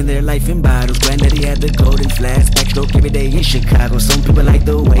people living their life in bottles. Granddaddy had the golden flask, act dope every day in Chicago. Some people like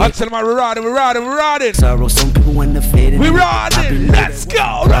the way. I tell them we're riding. Sorrow, some people want to fit in. We riding, let's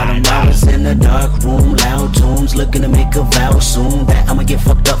go. Riding hours in the dark room, loud tunes, looking to make a vow soon that I'ma get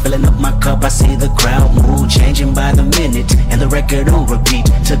fucked up, filling up my cup. I see the crowd mood changing by the minute, and the record on repeat.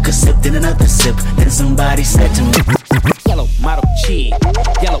 Took a sip, then another sip, then somebody said to me, yellow model chick,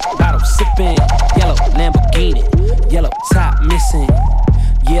 yellow bottle sipping, yellow Lamborghini, yellow top missing.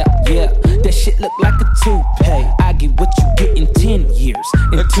 Yeah, that shit look like a toupee. I get what you get in 10 years.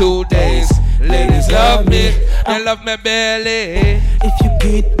 In 2 days, ladies love me, and love me barely. If you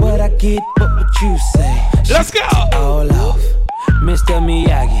get what I get, what would you say? Let's go. All off, Mr.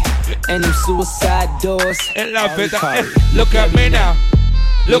 Miyagi, and them suicide doors. And love it. Look at me now.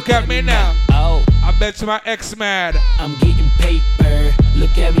 Look at me now. Oh, I bet you my ex mad. I'm getting paper.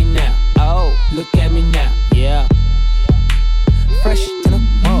 Look at me now. Oh, look at me now. Yeah. Fresh to the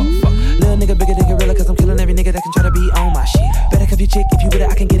motherfucker. Little nigga bigger than gorilla, cause I'm killing every nigga that can try to be on my shit. Better cuff your chick, if you with it,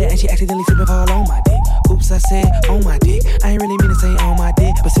 I can get it. And she accidentally slip and fall on my dick. Oops, I said on my dick. I ain't really mean to say on my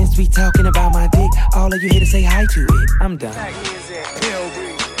dick, but since we talking about my dick, all of you here to say hi to it. I'm done.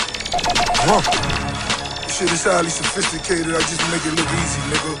 Shit is highly sophisticated, I just make it look easy,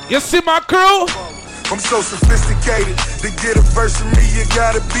 nigga. You see my crew? I'm so sophisticated. To get a verse from me, you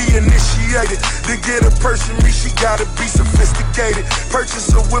gotta be initiated. To get a person me, she gotta be sophisticated.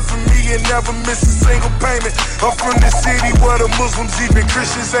 Purchase a whip from me and never miss a single payment. I'm from the city where the Muslims, even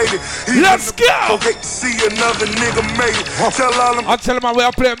Christians hate it. Let's go! Okay, see another nigga made it. Tell all them. I tell them we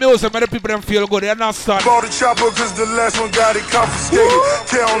are playing music, make the people them feel good. They're not starting. Bought a chopper cause the last one got it confiscated.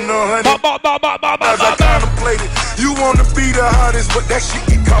 Count on 100. As I contemplated. You wanna be the hottest, but that shit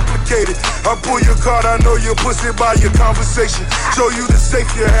get complicated. I pull your card, I know your pussy by your conversation. Show you the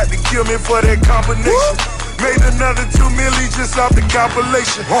safety, I had to kill me for that combination. Made another 2 million just off the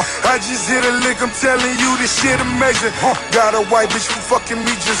compilation. I just hit a lick, I'm telling you this shit amazing. Got a white bitch who fucking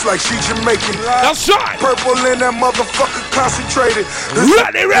me just like she Jamaican. That's right. Purple in that motherfucker concentrated.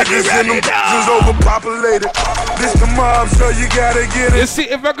 Ready, is overpopulated. This the mob, so you gotta get it. You see,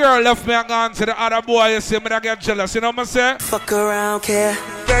 if a girl left me and gone to the other boy, you see me, I get jealous. You know what I'm saying? Fuck around, care.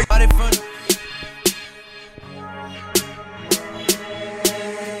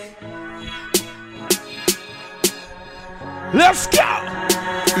 Let's go.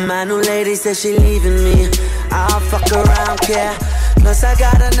 My new lady says she leaving me. I'll fuck around, care. Plus I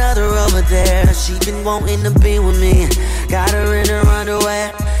got another over there. She been wanting to be with me. Got her in her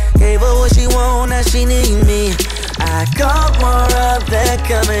underwear. Gave her what she want, now she need me. I got more of that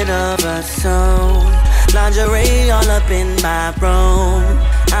coming over soon. Lingerie all up in my room.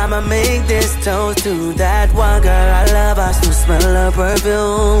 I'ma make this toast to that one girl I love. I still smell her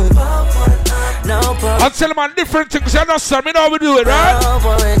perfume. No pour. I'll tell them on different things. You know, son, me know how we do it, right? No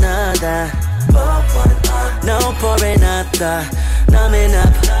pour another. No pour another. Numbing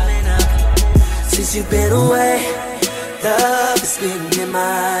up. Since you've been away, love has been in my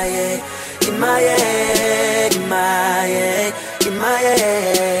head. In my head, in my head, in my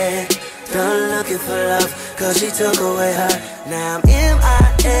head. Done looking for love, cause she took away her. Now I'm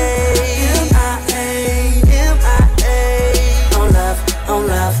M.I.A. On love, on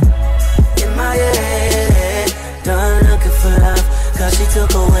love. In my head, done looking for love, cause she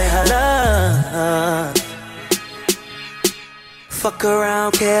took away her love. Fuck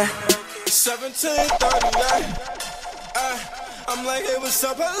around, care. 1738. I'm like, hey, what's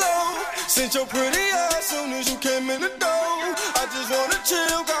up, hello? Sent your pretty ass soon as you came in the door. I just wanna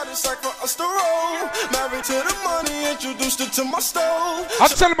chill, got a sack for us to roll. Married to the money, introduced her to my stove. I'll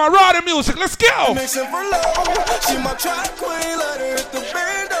tell them I raw the music, let's go. Mixing for low, she my track queen, let her hit the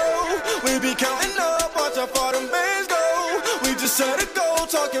bando. We be counting up, watch how far them bands go. We just set a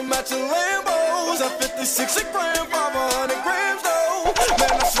goal, talking matching Lambos. At 56 a gram, 500 grams though. Man,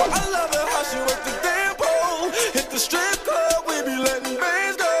 I swear I love her, how she work the damn pole. Hit the strip club, we be letting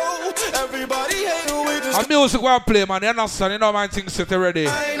bands go. Everybody hating, we just... And music while I play, man, you understand, you know my things set already.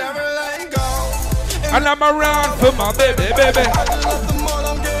 I ain't never letting go. And I'm around for my baby, baby. I just left the mall,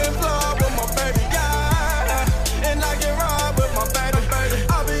 I'm getting flawed with my baby, yeah. And I get robbed with my baby.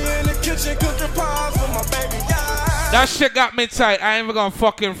 I be in the kitchen cooking pies for my baby, yeah. That shit got me tight, I ain't even gonna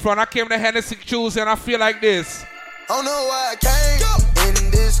fucking front. I came to Henny Tuesday and I feel like this. I don't know why I came in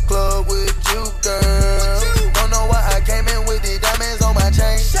this club with you, girl. Don't know why I came in with the diamonds on my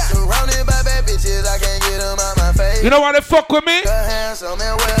chain. Surrounded by bad bitches, I can't get them out my face. You know why they fuck with me? You're handsome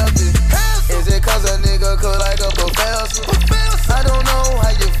and wealthy. Is it cause a nigga cook like a professor? I don't know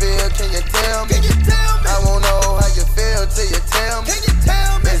how you feel, can you tell me? I won't know how you feel till you tell me.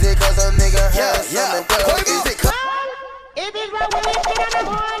 Is it cause a nigga handsome and wealthy? Is it cause... If it's right with it, then I'm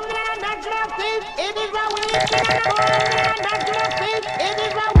going, then I'm not your feet. If it's right with it, then I'm going, then I'm not your feet. If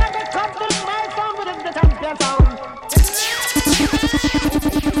it's right with it, come to my song with the champion song.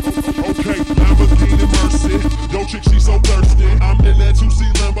 Okay, Lamborghini Mercy. Yo, chick, she so thirsty. I'm in that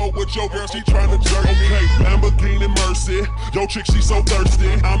 2C Lambo with your girl, she tryna jerk me. Okay, Lamborghini Mercy. Yo, chick, she so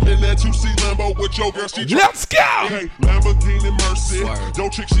thirsty. I'm in that 2C Lambo with your girl, she tryna... Let's go! Okay, Lamborghini Mercy. Yo,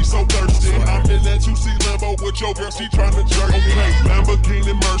 chick, she so thirsty. I'm in that 2C Lambo with your girl, she tryna jerk me. Okay,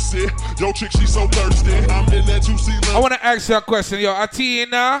 Lamborghini Mercy. Yo, chick, she so thirsty. I'm in that 2C Lambo. I wanna ask you a question, yo.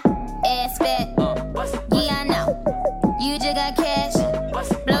 Atina? Ass fat. Yeah, I know. You just got cash.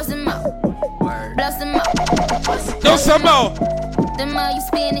 Blow some more. Blow some more. Blow some more. The more you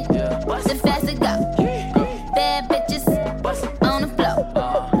spin it, the faster go. Bad bitches on the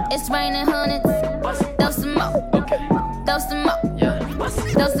floor. It's raining hundreds. Throw some more. Throw some more.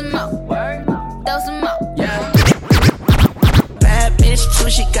 Throw some more. Throw some more. Bad bitch too,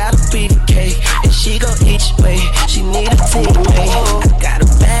 she gotta be the K. And she go each way, she need a teammate. I got a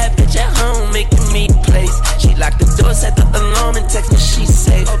bad bitch at home making me place. She locked the door, set the alarm and text me she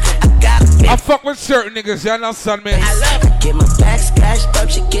safe. I fuck with certain niggas, you understand me? I get my back scratched up,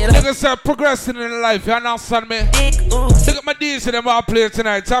 she get up. Niggas are progressing in life, you understand me? Big up my DJ them all play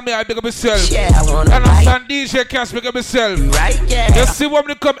tonight. Tell me I big up myself. Yeah, I wanna understand DJ Cash big up myself. Right, yeah. You see when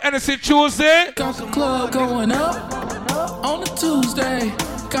we come Henny Tuesday? Got the club going up on a Tuesday.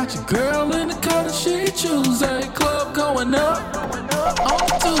 Got your girl in the car that she Tuesday. Club going up on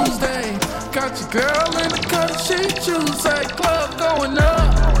a Tuesday. Got your girl in the car that she Tuesday. Club going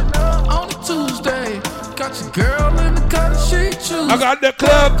up on a Tuesday. Got your girl in the car that she Tuesday. I got the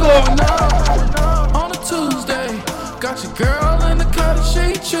club going up on a Tuesday. Got your girl in the car that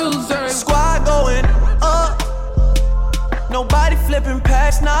she Tuesday. Squad going up. Nobody flipping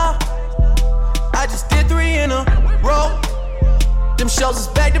past now. I I just did 3 in a row. Them shows is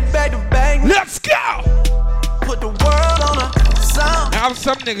back to back to back. Let's go. Put the world on a sound. I have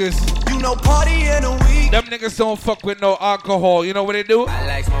some niggas. You know, party in a week. Them niggas don't fuck with no alcohol. You know what they do? I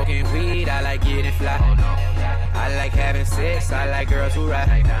like smoking weed. I like getting fly. I like having sex. I like girls who ride.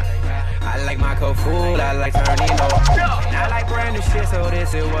 I like my co-food. I like turning low. And I like brand new shit, so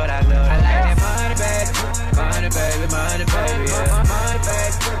this is what I love. I like that money, baby. Money, baby. Money, baby. Yeah. Money,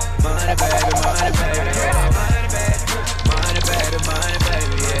 baby. Money, baby. Money, baby. Yeah. Money, baby. Money, baby. Money,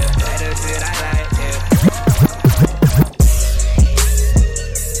 baby. Yeah. That is it I like.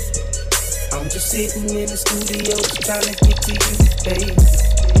 I'm just sitting in the studio trying to get to you, baby.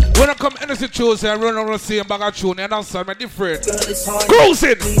 When I come Henny Tuesday, I run around the same bag of tune and answer my different.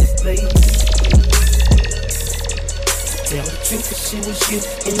 Cruising! Tell the truth, cause she was you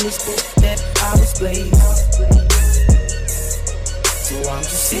in this book that I was playing. So I'm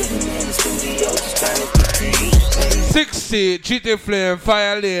just sitting in the studio just trying to get to you, baby. 60, GT Flame,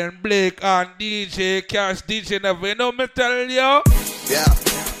 Fire Lane, Blake, and DJ Cash, DJNEVILLE. You know me tell you? Yeah.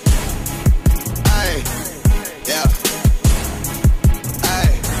 Aye. Yeah.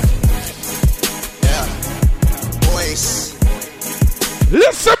 Aye. Yeah. Boys.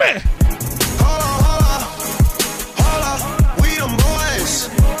 Listen me. Hold on. We them boys.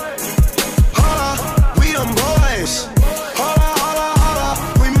 Hold on. We them boys. Hold on.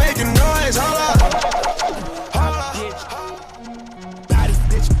 We making noise. Hold on. Body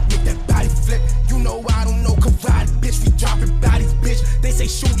bitch, make that body flip. You know I don't know karate, bitch. We dropping bodies, bitch. They say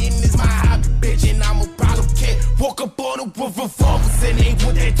shooting is my hobby, bitch, and I'm a problem kid. Walk up on them with revolvers and ain't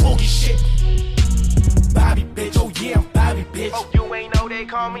with that talking shit. Bobby, bitch, oh yeah, I'm Bobby, bitch. Oh, you ain't know they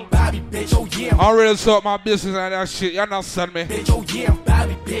call me Bobby, bitch, oh yeah. I already sort my business and that shit, you understand me? Bitch, oh yeah, I'm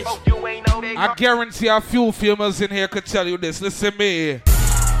Bobby, bitch. Oh, you ain't know they I guarantee a few filmers in here could tell you this. Listen me.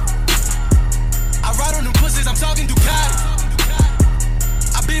 I ride on them pussies, I'm talking Ducati.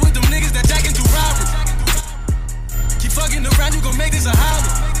 I be with them niggas that jacking through robbery. Keep fucking around, you gon' make this a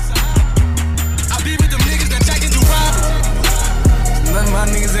hobby. I be with them niggas that jacking through robbery. None of my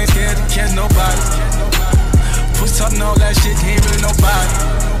niggas ain't scared to catch nobody. Push talking all that shit, he ain't really nobody.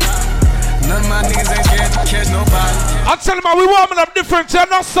 None of my niggas ain't scared to catch nobody. I tell him we warming up different, tell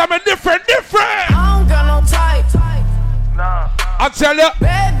them something different. I don't got no type. Nah. I tell you.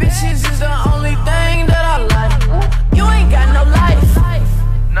 Bad bitches is the only thing that I like. You ain't got no life.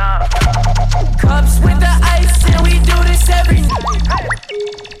 Nah. Cups with the ice and we do this every night.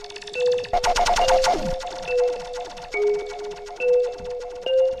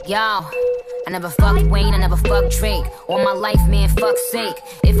 Yo, I never fucked Wayne, I never fucked Drake. All my life, man, fuck's sake.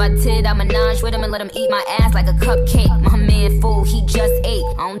 If I did, I'd menage with him and let him eat my ass like a cupcake. My man fool, he just ate.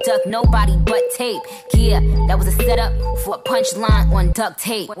 I don't duck nobody but tape. Yeah, that was a setup for a punchline on duct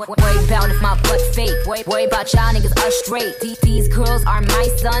tape. Worry about if my butt fake. Worry about y'all niggas are straight. These girls are my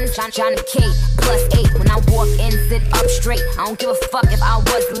sons, John and Kate. +8, when I walk in, sit up straight. I don't give a fuck if I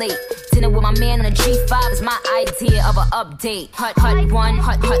was late. Dinner with my man on a G5 is my idea of an update. Hut 1,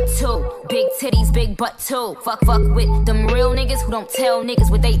 hut 2. Big titties, big butt too. Fuck with them real niggas who don't tell niggas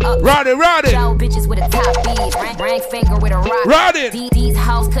what they up. Ride it. Show bitches with a top bead. Rank finger with a rock. Ride it. These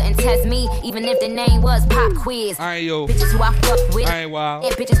hoes couldn't test me, even if the name was Pop Quiz. Aye, yo. Bitches who I fuck with. Aye, wow.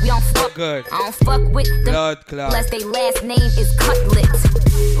 Yeah, bitches we don't fuck. Good. I don't fuck with them Blood clot. unless they last name is Cutlet.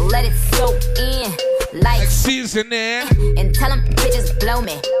 Let it soak in like seasoning. And tell them bitches blow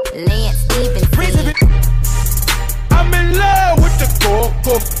me. Lance Stevens. I'm in love with the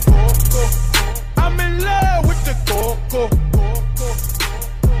coco. I'm in love with the coco.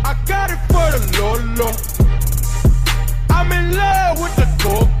 I got it for the Lolo. I'm in love with the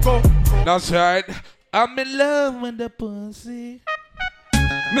coco. That's right. I'm in love with the pussy.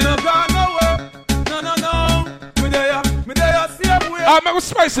 Me no gone nowhere. No. Me there, same way. I'm going to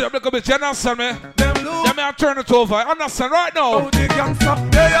spice it up a little bit. You understand me? Them look. Let me turn it over. Understand right now? Oh, they can't stop.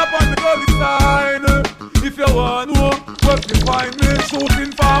 They up on the gully side. If you want to, what you find me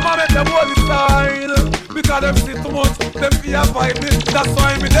shooting farmer, make them hold the style. Because them see too much, them fear fight me. That's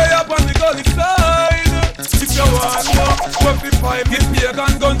why me they up on the gully side. If you want to, what you find me. Give me a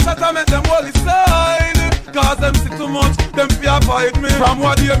gunshot and make them hold the side. Cause them see too much, them fear fight me. From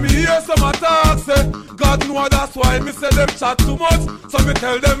what you me hear some attacks, God know that's why me say them chat too much. So me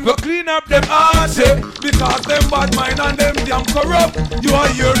tell them go clean up them ass, because them bad mind and them damn corrupt. You are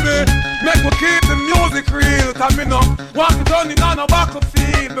hear me? Make me keep the music real. Cause me no want to turn it on a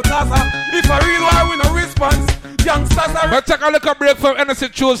battlefield. Because if I real war with no response, youngsters are... But take a little break from Henny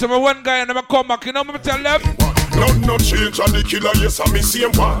Tuesday. My one guy and I'm come back, you know me tell them? No change on the killer, yes, I'm the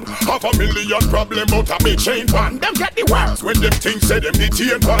same one. Have a million problem, but I'm a chain one. Them get the worst when them things say them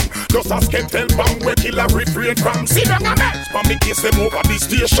detain one. Just as can tell bang where killer refrain from. See them a mess, for me case them over the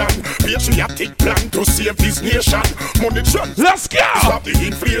station. Patriotic plan to save this nation. Money trend, let's go. Stop the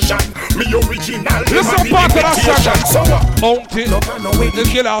inflation. Me original, listen part of that song. So what? Bounty, the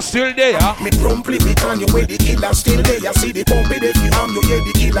killer still there. Me promptly become you where the killer still there. See the pump it if you am you yeah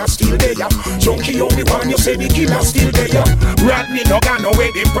the killer still there. Junkie only one you say the killer still there. Rodney no got no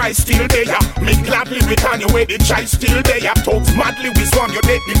way the price still there. Me gladly return you where the child still there. Talks madly we swarm you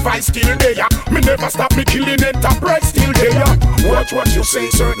dead the fight still there. Me never stop me killing enterprise still there. Watch what you say,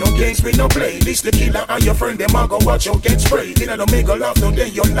 sir, no games we no play. This the killer and your friend them a go watch you get sprayed. In a no make a love no day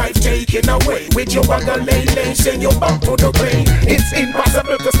your life taken away. With your bag of lay send you back to the grave. It's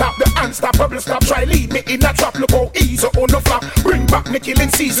impossible to stop the unstoppable. Stop try lead me in a trap. Look how easy on the flop. Bring back the killing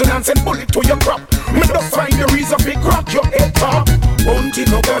season and send bullet to your crop. Me just find the reason big crack your head top.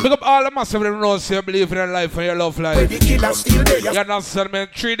 Pick up all the massive them know say you believe in your life and your love life. The killer still there. You understand me?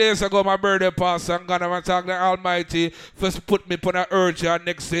 3 days ago my birthday passed and God I'm talking the Almighty first put me on an urge and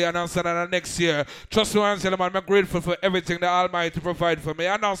next year and understand and next year. Trust me and say man I'm grateful for everything the Almighty provide for me.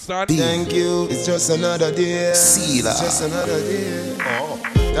 You understand? Thank you. It's just another day. See that. It's just another day. Oh.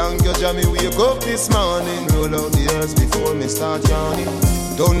 Thank you, Jamie. Wake up this morning. Roll out the earth before me start yawning.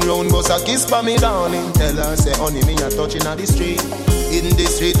 Don't round bus a kiss for me darling. Tell her say honey me a touching on the street. In the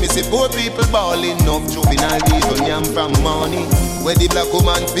street me see poor people balling. Enough juvenile people yam from morning. Where the black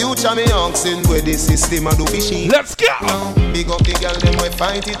woman future me oxen. Where the system a do fishy. Let's go. Big up the girl them we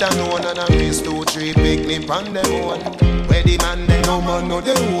fight it and one and a race 2, 3 picnic on them one. Where the man they no man know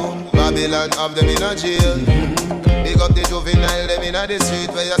they own. Babylon have them in a jail. Big up the juvenile them in a the street.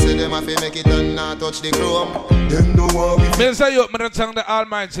 Where you say them have to make it and not touch the chrome. Them no one with me say you me thank the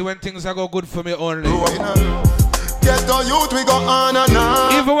Almighty when things are go good for me only. Get the youth we go on and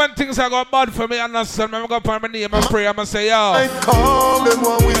on. Even when things are go bad for me, I understand. I'm going to put my name and pray. I'm going to say, yo, I call them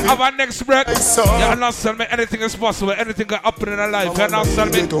one with have a next breath. You understand me? Anything is possible. Anything can happen in a life. You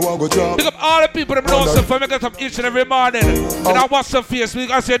understand me? Pick up all the people that know stuff for me get up each and every morning. And I watch the face. We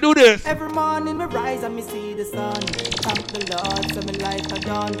can say, do this. Every morning we rise and me see the sun. Thank the Lord, so my life are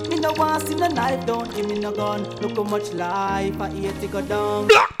done. Me no want see the knife, don't give me no gun. Look how much life I hate to go down.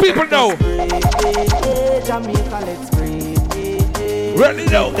 Black people know. Jamaica, let's pray. Ready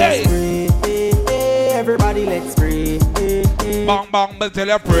now, hey. Everybody, let's pray. Bang bang, but tell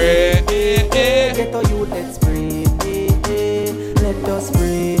you pray. Get our youth, let's pray. Let us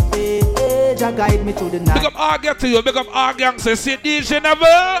pray. Jah guide me through the night. Big up all get to you, big up all gangsters. See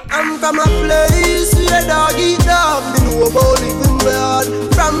DJNEVILLE. I'm from a place where dog eat dog. They know about living bad.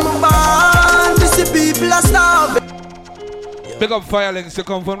 From my barn, we see people are starving. Big up Firelings, you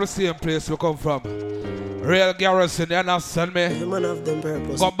come from the same place we come from. Real garrison, you understand me? Every man have them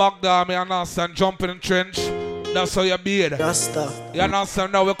purpose. Go back down, me understand, jump in the trench. That's how you be it. You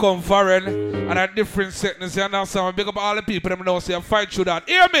understand, now we come foreign and a different sickness, you understand? We big up all the people that know say fight through that.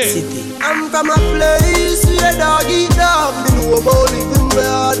 Hear me? City. I'm from a place where dog eat dog. They know about living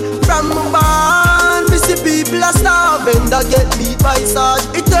bad. From my barn, we see people are starving. That get beat by sarge.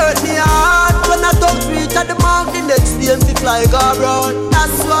 It hurt me hard when I don't reach at the mark. The next day they fly go abroad.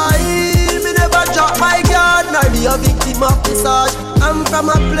 That's why me never drop my guard. Nor be a victim of the sarge. I'm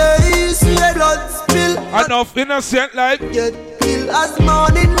from a place where blood spill. Enough innocent life. Get killed as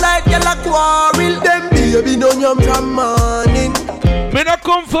morning like yellow quarrel. Them baby no yam from morning. Me not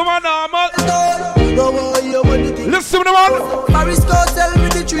come from a normal. Listen to the one. Paris go sell me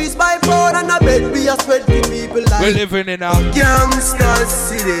the trees by phone and I bet we are spread the people like. We're living in a gangster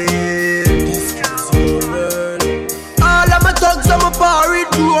city. All of my thugs and my party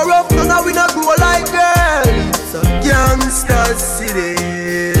grow up. None of we not grow like girls. It's a gangster city.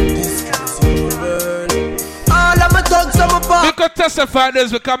 We could testify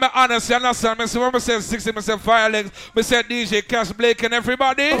this because I'm honest, you understand me? So when we say 60, we say Firelings, we say DJ Cash Blake and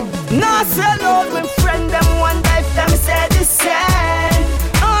everybody. Now sell out with friend them one day if them say the same.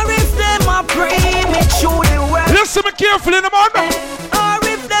 Or if them are prematurely well. Listen me carefully in the morning. Or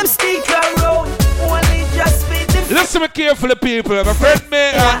if them stick around, only just be the. Listen me carefully people. My friend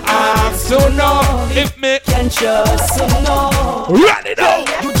me ask to know if me can just know. Ready now.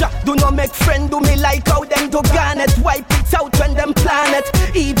 You just do not make friend do me like how them do garnet. Wipe it out when them planet.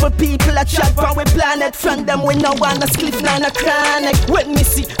 Evil people a chat from we planet. Friend them we no wanna split none a chronic. When me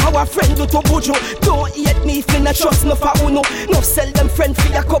see our friend do to buju. Don't hate me if me not trust no for uno. No sell them friend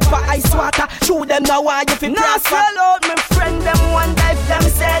for a cup of ice water. Show them now why you feel prosper. Now sell out me friend them one day if them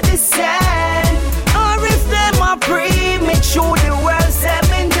say the same. Or if them are premature the world say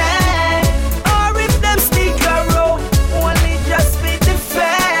me name. Or if them stick around.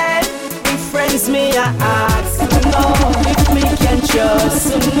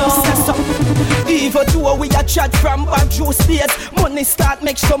 for two, we a chat from back Joe States. Money start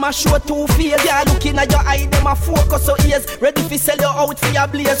make some a show two face. Yeah, looking at your eye, them a focus so ears. Ready for sell your out for your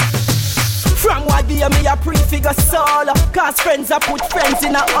blaze. From what day me a prefigure solo. Cause friends I put friends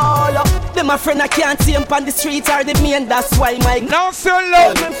in a all. Them a friend I can't see him on the streets are the main. That's why my now so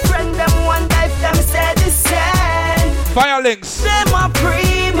low. My friend them one life them say the same. Fire links. Them a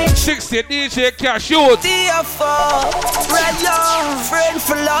pre-mix 60 DJ Cash shoot. DFO Red Love Friend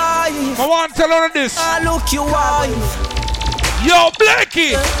for life. I want to tell her this. I look you wife. Yo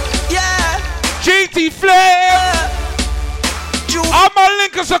Blakey. Yeah. GT Flame. I'm a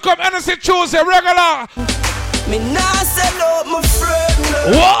linkers to come Henny Tuesday regular. Me nah sell out my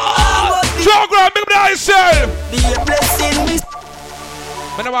friend. What? Program, big up yourself. Be a blessing me.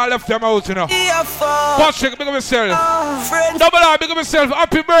 I never left them out, you know. DFO Patrick, big up yourself. Double R, big up yourself.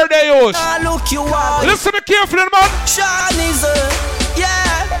 Happy birthday, yours. Look you out. Listen to me carefully, man. Sean is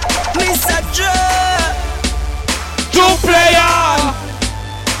yeah, Mr. Two player.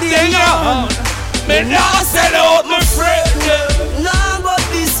 They young. Me nah sell out my friend. Nah, but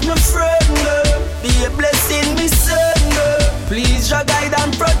this my friend. Be a blessing, me son. Please, your guide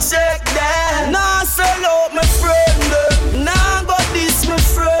and protect them. Nah, sell out my friend. Nah, but this my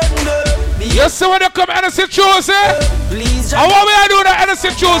friend. Yes, so when you come Henny Tuesday, please. I want me to do that Henny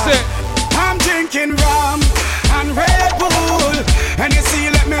Tuesday. I'm drinking rum and Red Bull, and you see,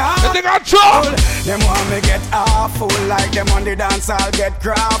 let me have. You think I'm trouble? Them want me get awful, like them on the dance, I'll get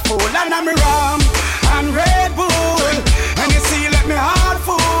grappled. And I'm rum and Red Bull, and you see, let me heart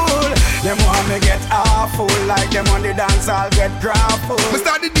full. Them want me get awful, like them on the dance, I'll get grappled. We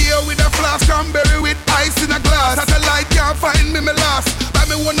start the day with a flask, cranberry with ice in a glass. Satellite can't find me, me lost. But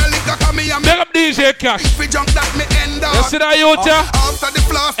me wanna lick a come here. Big up DJ Cash. If we junk that me end up. You see that youth, after the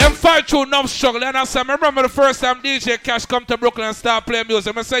flask. M5 through numb struggle. And I remember the first time DJ Cash come to Brooklyn and start playing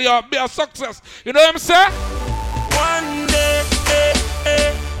music. I say, yo, be a success. You know what I'm saying? One day,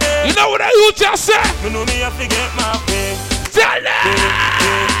 you know what I youth just say? Me know me have to get my pay. Tell them!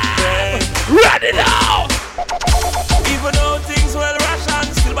 Ready now! Even though things well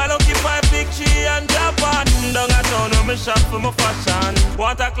ration, still by lucky 5 big tree and Japan. Down a town on me shot for my fashion.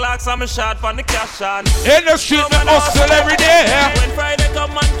 Want a clocks on me shot for the cash on. In the street me hustle every day. When Friday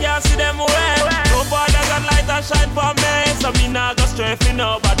come and can't see them away. No bother got light and shine for me. So me nah go stray for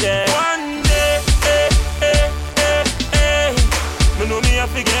nobody. One day, me know me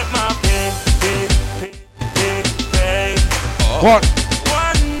have to get my pay. What?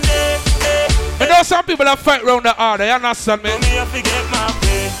 I know some people that fight round the order, you understand me?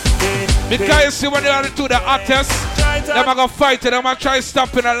 Because you see when they are to the hottest, they're going to fight it, they're going to try to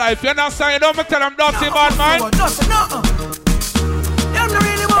stop in their life. You understand? You don't tell them dirty bad man.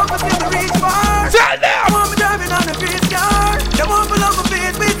 Tell them!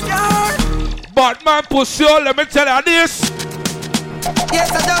 But man, pussy, let me tell you this.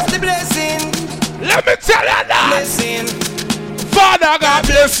 Yes, I just the blessing. Let me tell you that. Blessing. Father got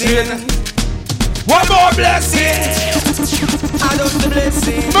blessing. One more blessing. I love the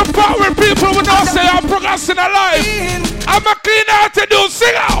blessing. My power people will not say I'm progressing alive. I'm a clean out to do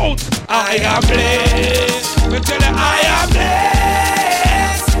sing out. I am blessed. We tell you I am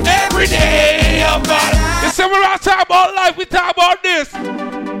blessed. Every day of my life. You say we're not talking about life, we talk about this.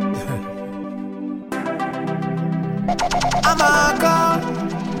 I'm a God.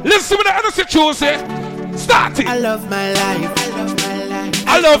 Listen to the Henny Tuesday. Start it. I love my life.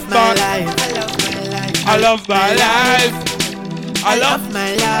 I love my life. I love my life. I love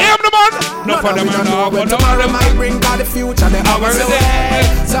my life. Hear the man. No for them know, but tomorrow might bring back the future. The hours today.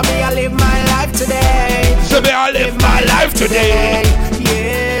 So me I live my life today. So me I live my life today.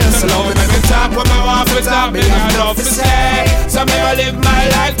 Yeah. So long as me talk what I want to talk, me got enough to say. So me I live my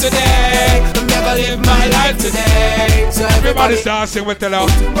life today. Me I live my life today. So everybody's dancing with the love.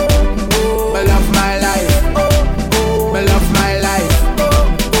 I love my life. I love my life.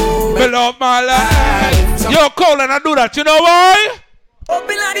 I love my life. Yo, Cole, and I do that. You know why? Up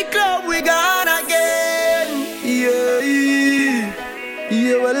in the club, we gone again.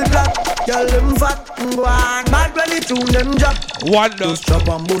 Yeah, well, black, y'all them fat, go on. Mad when it tune them drop. Wonder. Just chop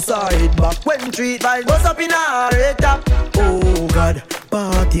and bust side back. When treat vibes bust up in a red top. Oh, God,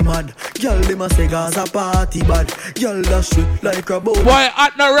 party mad. Y'all them a say Gaza party bad. Y'all dash sweet like a boat. Boy,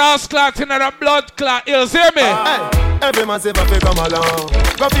 at the Ross clot in the blood clot, you see me? Every man say if you come along,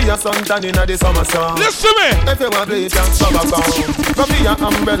 go for your suntan in the summer sun. Listen to me. If you want to play, can't stop a pound. Go for your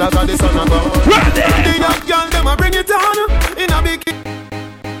umbrellas and the sun a go. Ready? The young girl them a bring it down in a bikini.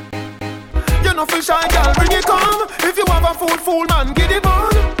 You know for shy girl, bring it come. If you have a fool man, get it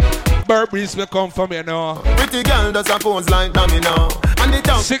on. Burberry's will come from you now. Pretty girl does a pose like dummy now. And the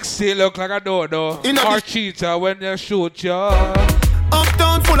town 16 look like I don't know. Or cheater when you shoot ya.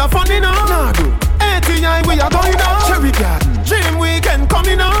 Uptown full of fun, you know. Nah, do. 89 we are going on. Cherry Garden, Dream Weekend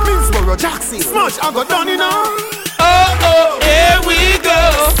coming on. Minsboro, Jackson, Smash, I got done, you know. Oh, here we go.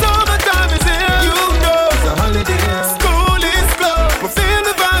 Summertime is here, you know. It's a holiday. School is closed, but feel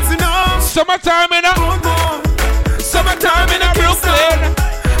the vibes, you know. Summertime in a Summertime in a Brooklyn.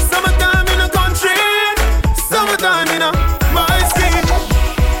 Summertime in a country. Summertime in a my skin.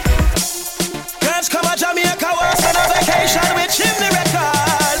 Girls come to Jamaica, once on a vacation with Chimney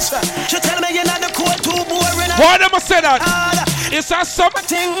Records. She tell me you're not the cool, too boring. Why them say that? It's a summer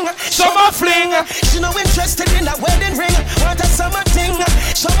thing, summer fling. She no interested in that wedding ring. Want a summer thing,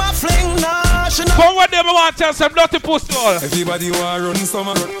 summer fling. Nah, she no. But what them want to tell some dirty pussy all. Everybody want run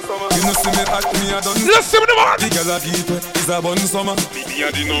summer. You know see me at me a done. Listen to the man. The girl a keep it, is a bun summer. Me a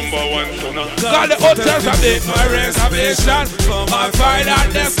the number one summer. Got the hotels a big my reservation. My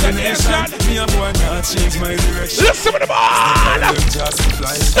final destination. Me a boy can't change my direction. Listen to the man.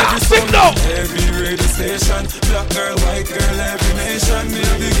 Stop it now. Every radio station, black girl, white girl, every nation. Me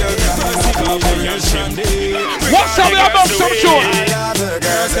a the girl classic operation. What's up about some show? I love the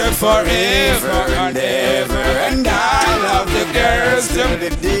girls them forever and ever, and I love the girls them the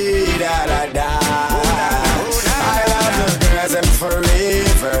day that I die. I love the girls them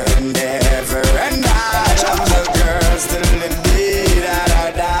forever and ever, and I love the girls till the day that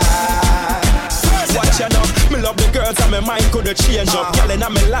I die. Watch you now, me love the girls and my mind coulda change up. Girl inna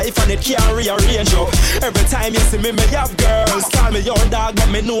my life and it can't rearrange up. Every time you see me have girls. Call me your dog but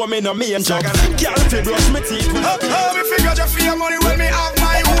me know me no main job. Girl if you brush me teeth. How me figure you feel money when me have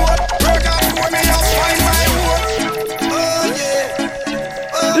my own. Work out when me have find my own. Oh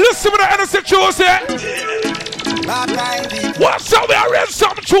yeah. Listen to the innocent Tuesday. What's up? We are ready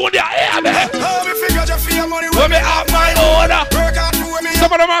some tune there, yeah, man. How me figure you feel money when me have my own. Work out when me.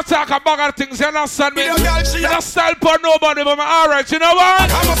 Some of them are talking about things, you understand me? You don't style for nobody, but I'm alright, you know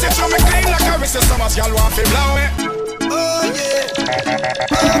what? I must say me clean like a wrist, so much y'all want to blow me. Oh yeah.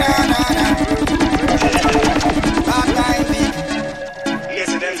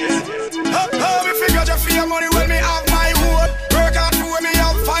 How me figure you feel money when me have my own. Work out when me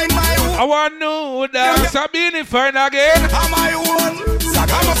have find my own. I want new dance, I'm being fine again. I'm my own. I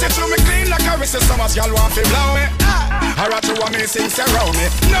must say me clean like a wrist, so much y'all want to blow me. I want to want me sing around me.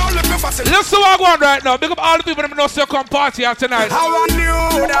 Now look me fast. Listen what I want right now. Big up all the people that know so come party here tonight. I want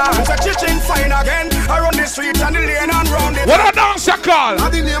new dance, a chicken fine again. I run the street and the lane and round it. What a dance you call?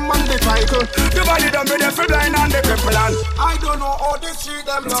 I the name and the title. The body done with the full blind and the cripple and I don't know how the street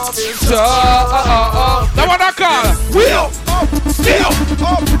them love it. So, that what I call? Wheel up, steel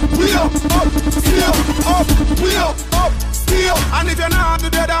up, wheel up, steel up, wheel up, steel. And if you're not the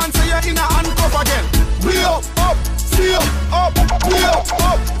dead answer, you're in a handcuff again. Wheel up, steel up, wheel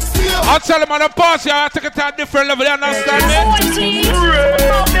up, steel. I'll tell them on the party, I'll take it to a different level, you understand me?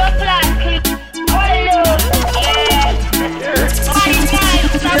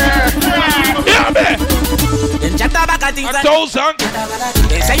 Yeah, man. Them chat about a thing. 1,000.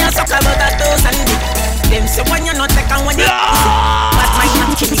 They say you suck about 1,000. Them say when you not take and when you but my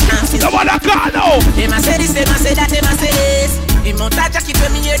man kill me can't feel. What I call now? Them a say this, them a say that, them a say this. The mount a jacket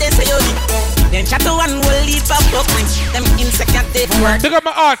when me hear they say you did. Them chat to one will leave up bookings. Them insecure they work. Look at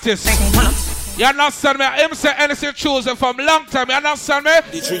my artist. You understand me? Him say anything chosen from long time. You understand me?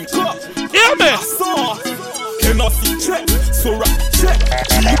 The drink up. Hear me? Cannot see check, so rap check.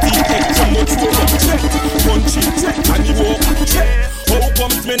 GT so much more check. Punchy check, and you walk check. How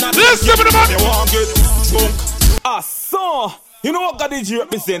comes me not? Listen to the man. They want get drunk. I saw. You know what God is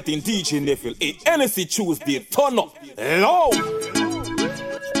representing DJNEVILLE? A Henny Tuesday, turn up loud.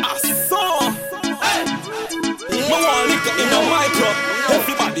 I saw. My one liquor in the mic up.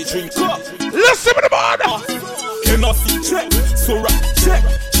 Everybody drink up. Listen to the man. Cannot see check, so rap check.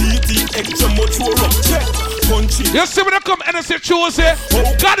 GT extra much more up check. Punchy. You see when they come Henny Tuesday?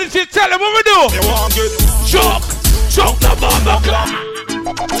 God did you tell them what we do? They want get choke the bomb clock.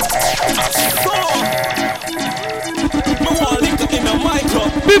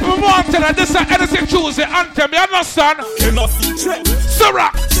 People want to know this is Henny Tuesday anthem, you understand? Cannot see check, so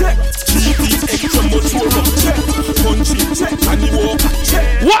rock check. Extra much more up check. Punchy check, and you walk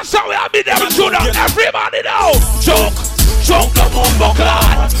check. What's up? We have been there to show them everybody now. Choke the bomb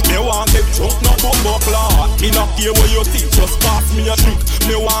clock. Me want get choke no bomb clock. Me not care what you think, just pass me a trick.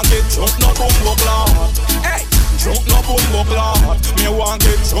 Me want get choke no bomb clock. Hey. Drunk no bumbo clock. Me want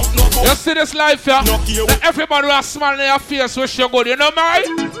get drunk no bumbo. You see this life, yeah? That everybody with a smile in your face wish you good, you know me?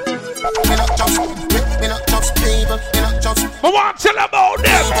 Me not just people, me not just. I want to tell about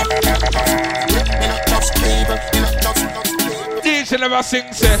them. Me not just people, me not just. DJ DJ never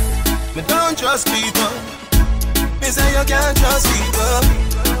sing, say. Me don't trust people. Me say you can't trust people.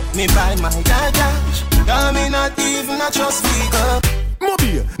 Me buy my cash. Cause me not even a trust people.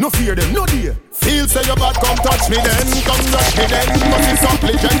 Mobile, no fear them, no dear. Feel say your bad, come touch me then. Come rush me then. Must be some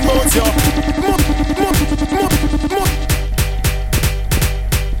legend boats, yo.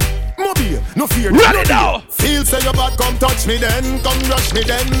 Mobile, no fear them, ready now. Feel say your bad, come touch me then. Come rush me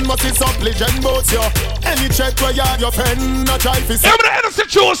then. Must be some legend boats, yo. Any check where you have your friend, no try to say. I'm gonna end the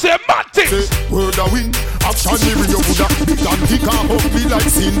situation, mad things. Word a win, action me bring you Buddha. Big and thick and up me like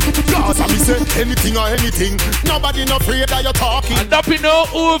sin. Cause I me say anything or anything. Nobody no afraid that you're talking. And up you know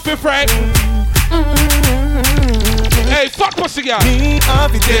who if you friend. Hey, fuck pussy girl. Me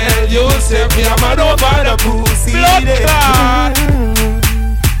have it tell you, say me a mad over the pussy. Blood clot.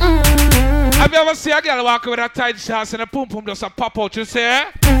 Have you ever seen a girl walking with a tight shorts and a pum pum just a pop out? You say?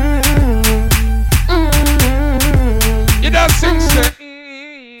 You don't sing, say.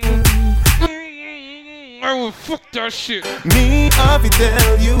 I will fuck that shit. Me have it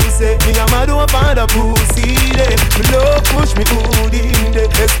tell you, say me a mad over the pussy. Me love push me good in there,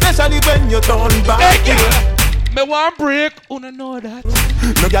 especially when you turn back. Hey, girl. Me want break, wanna know that.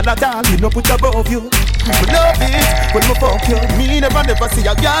 No girl a dog, me no put above you. Me love it when me fuck you. Me never see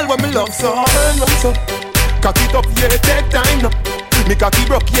a girl when me love so. Turn round so, cock it up, yeah, take time now. Me cocky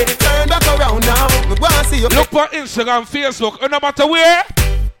broke, yeah, turn back around now. Me wanna see you. Look for Instagram, Facebook, no matter where.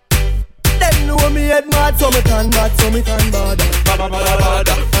 Them know me head mad, so me turn bad, so me turn bad. Them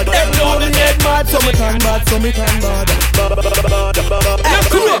know me head mad, so me turn bad, so me turn bad.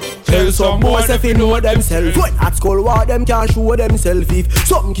 Tell some boys if they know themselves. When at school war, them can't show themselves. If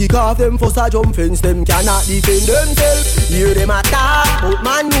something kick off them for a jump fence, them cannot defend themselves. Hear them attack, but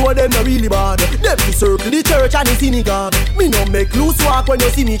man know them not really bad. Them be circle the church and the synagogue. Me no make loose walk when you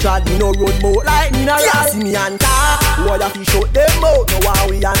see me chat. Me no road boat like me no yard. See me and talk, why you fi shut them out? No how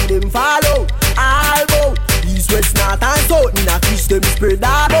we and them follow. All bout east, west, north and south. Me not fish them spread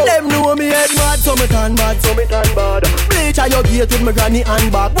out. Them know me head mad, so me turn bad, so me turn bad. Bleach a your gate with me granny and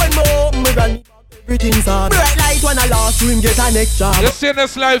back. When me granny everything's hard. Bright light when I lost to him get a next job. You see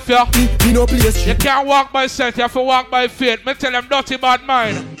this life, yeah? Me no place. You can't walk by sight, you have to walk by faith. Me tell them dirty bad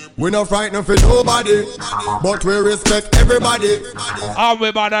mind. We not frightened for nobody, but we respect everybody. All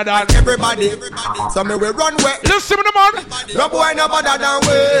we better than everybody. So me we run way. Listen to the man. No boy no better than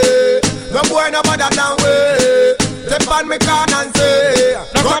we. No boy no better than we. Step on me can and say.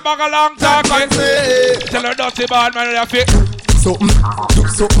 No come back a long time. Tell her dirty bad man you fit. Something, do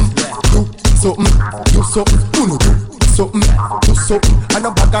something, do something, do something, do something, do something, and a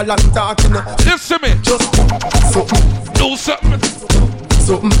bag of long talking. Listen to me. Just something, do something,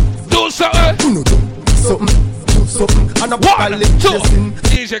 something, do something, something, and a bag of listening.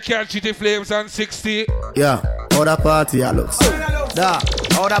 DJ can't cheat the flames on 60. Yeah, how that party I look so. Da,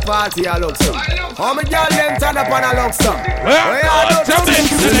 how that party I look so. How many girl them turn up and I look so. Well, tell me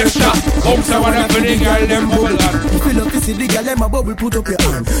selection. Come to one of the girl them bubble on. If you love to see the girl them a bubble, put up your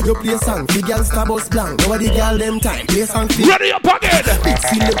hand. You play song, the girl star bus blank. Nobody girl them time, play song. Ready up again. Big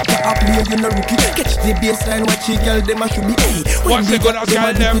selector a play, you know rookie. Catch the baseline, watch the girl them a should be. Hey, once they go to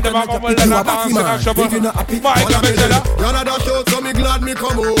girl them a bubble and a dance and a shuffle. My God, me tell her. Canada show, so me glad me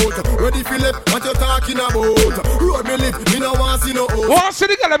come out. Ready Philip, what you talking about? Road me lip, me no want see no out. Want see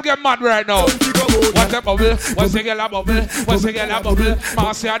the girl them get mad right now. What's a bubble? What's a girl a bubble? What's a girl a bubble?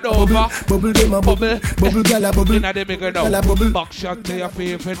 Marcy a Dover. Bubble them a bubble. Bubble girl a bubble. Inna them me go now. Box shot to your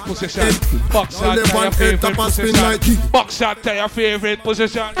favorite position. Box shot to your favorite position. Box shot to your favorite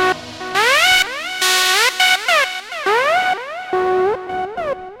position.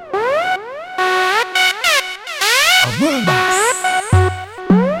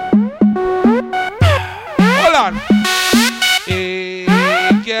 Hold on. Hey,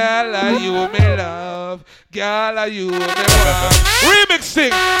 girl, are you me love? Girl, are you me love?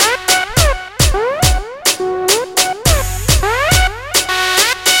 Remixing.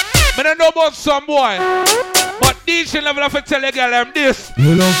 I don't know about some boy, but DJNEVILLE have to tell a girl them this.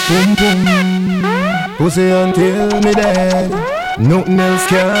 You love pum pum, pussy until me dead. Nothing else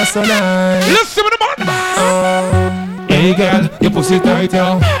can survive. Listen to the man. Hey girl, your pussy tight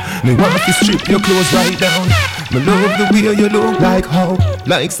down. Me want to strip your clothes right down. Me love the way you look like how,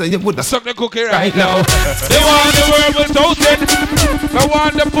 like say you woulda suck the cookie right now. They want the world without it. They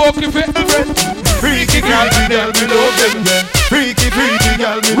want the poke if it. Freaky girl, me love them. Freaky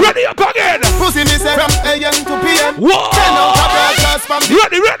girl, me. Ready up again. Pussy me say from AM to PM. Whoa.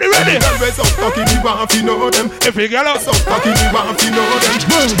 Ready. Always up talking, me want to know them. If you get up, up talking, me want to know them.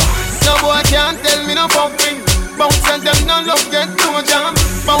 No boy can't tell me no fucking. Bounce and them no love get no jam.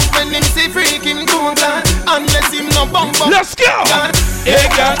 Bounce when him see freak him go glad. Unless him no bump up. Let's go! Hey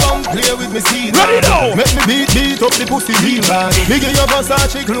girl, come play with me seed. Ready now! Make me beat up the pussy real bad. Big in your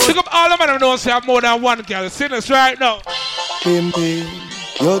Versace clothes. Pick up all the men who know say I have more than one girl. Sing this right now. Pimpy,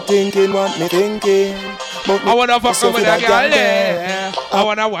 you're thinking what me thinking. I wanna fuck with that girl there. I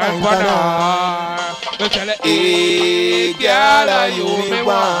wanna work for her. But tell her, hey girl, you me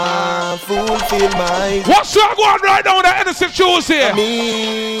want fulfill my. What's wrong going right now with the innocent shoes here?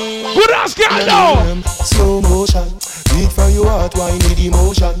 Good ass girl now. Slow motion. Beat from your heart, why need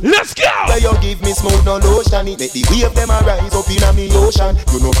emotion? Let's go! Where you give me smoke, no lotion. It make the wave them a rise up in a me ocean.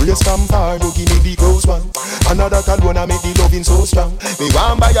 You know brace from far, you give me the close one. Another call wanna make the loving so strong. Me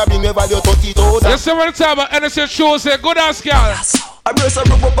want buy a bring me value 30,000. Let's see what the time of innocent shoes here. Good ass girl. I brace a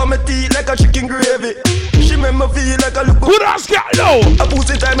rub up on my teeth like a chicken gravy. She make me feel like a look. Good ass girl, no! I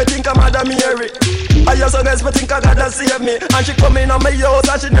pussy time, I think I'm Madam Mary. I just guess me think I gotta save me. And she come in on my house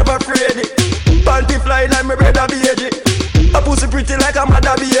and she never afraid it. Panty fly like my brother baby. A pussy pretty like a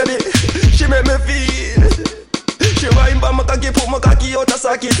mother baby. She make me feel. She wine pa my cocky, put my cocky out a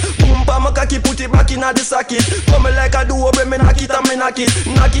socket. Boom pa my cocky, put it back in the socket. Come me like a do when me knock it and me knock it.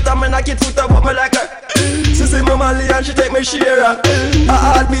 Knock it and me knock it, foot up me like a. She see me Mali and she take me share. I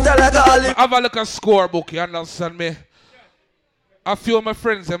heartbeat her like a olive. Have a look at scorebook, you understand me? A few of my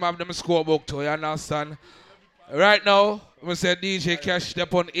friends them have them scorebook too, you understand? Right now, we say DJ Cash they're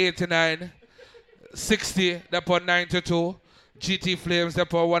on 89. 60, they're on 92. GT Flames, they're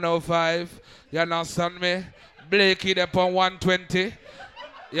on 105. You understand me? Blakey, they're on 120.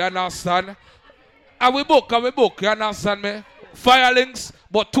 You understand? And we book, you understand me? Firelinks,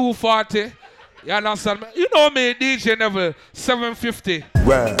 but 240. You understand me? You know me, DJNEVILLE, 750.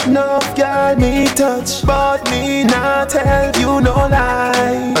 Well, no girl me touch, but me not tell you no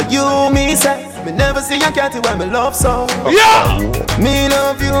lie. You me say, me never see a cat when me love so. Yeah! Me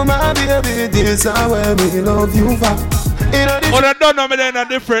love you, my baby, this is where me love you for. But I don't know me in a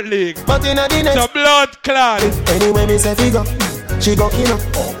different league. But in a the next, it's a blood clot. Anyway, me say figure, she go in up.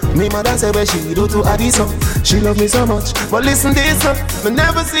 Me mother say where she do to Addison. She love me so much, but listen this up. Me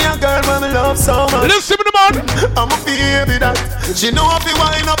never see a girl when me love so much. Listen to the man. I'm a baby that she know if you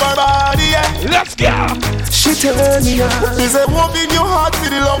wind up her body, yeah. Let's go. She tell me yeah. She say open your heart for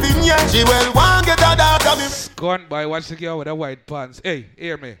the loving, yeah. She well want get a dog of me. Go on by watch the girl with the white pants. Hey,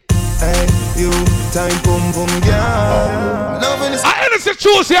 hear me. Hey, you time boom boom girl. I innocent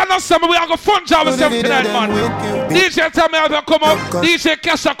Tuesday, I know some we have a fun job with 79 man. DJ tell me how to come up, DJ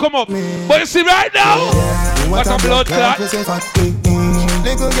Kesha come up. But you see right now, what a blood clot.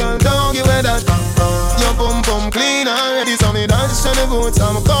 Little girl, don't give her that. Your bum bum clean already, so me dance to the boots.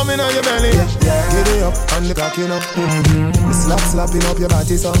 I'm coming on your belly. Get it up and the cocking up. Slapping up your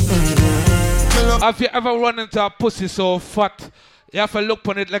body so. Have you ever run into a pussy so fat? You have to look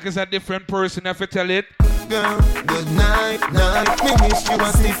on it like it's a different person. You have to tell it. Girl, good night, night. Me wish you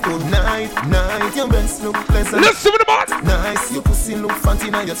a stiff good night, night. Your breasts look pleasant. Listen to the man. Nice, your pussy look fancy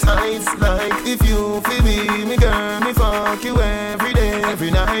now your tights. Like if you feel me girl, me fuck you every day,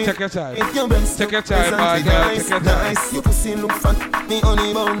 every night. Take your time. If your breasts take your time, my girl. Take your time. Nice, your pussy look fat. Me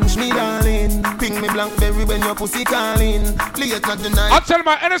honey bunch, me darling. Ping me blackberry when your pussy calling. Play it not the night. I'll tell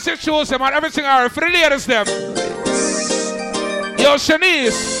my innocent shows them and everything I for the ladies them. Yo,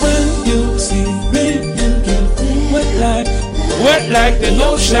 Shanice. When you see me, you get wet like the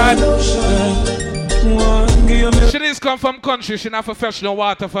ocean. Shanice come from country, she not professional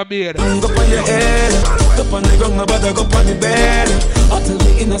water for beard. Go on your head, up on the ground, my brother go on the bed. Until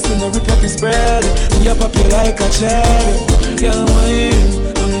the innocent rip up his spread. You pop you like a cherry. Girl,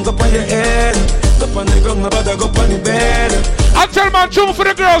 wine, go on your head. Up on the ground, my brother go on the bed. I'll tell my tune for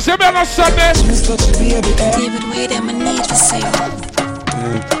the girls, you better Sunday. David, wait, I'm gonna need to say.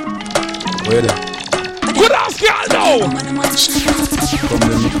 Good ass girl now.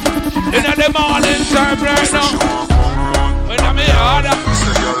 In the morning time right now. When I'm here,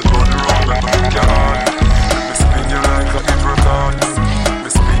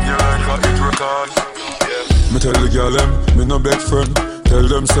 me tell the girl them, me no beg friend. Tell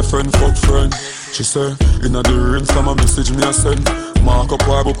them say friend fuck friend. She say, inna the ring from a message me a send. Mark up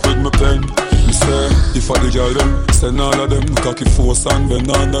her book with me pen. Me say, if I the girl them, send all of them. Cocky force and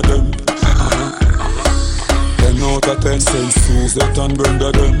bend under them. 10 out of 10, send Suzette and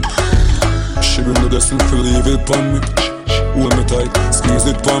Brenda them. She bring the destiny to leave it pon me. Hold me tight, squeeze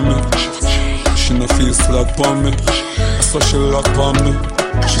it pon me. She no feel slack pon me, so she lock pon me.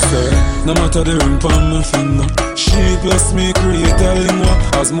 She say, no matter the ring pon my finger. She bless me, create a lingo.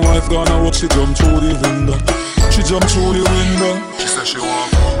 As my wife gonna walk, she jump through the window. She jump through the window. She say she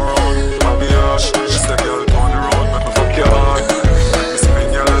want come round, Bobby Ash. She say girl turn around.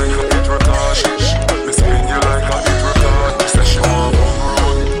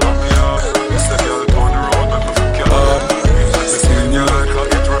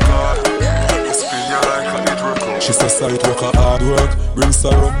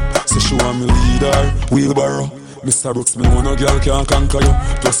 wheelbarrow. Mr. Brooks, me know no girl can't conquer you.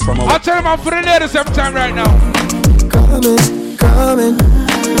 Just from a I'll tell him I'm for the ladies every time right now. Coming.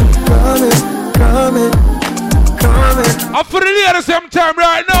 I'm for the ladies every time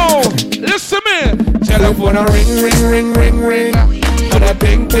right now. Listen to me. Telephone a ring. And a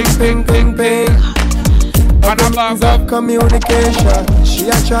ping. And a bag of communication. She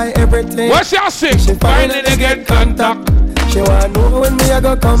a try everything. What's your sing? She finally get contact. She wanna know when me I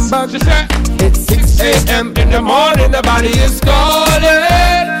go come back. She said it's 6 a.m. in the morning, the body is calling.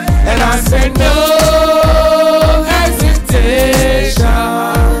 And I said no hesitation.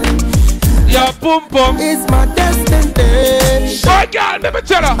 Your boom boom is my destination. My girl, let me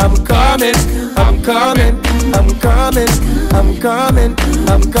tell her I'm coming.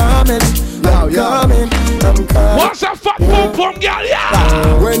 What's a fat boom boom girl,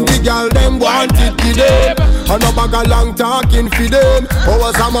 yeah? When the girl them want it to them, and no bag a long talking for them.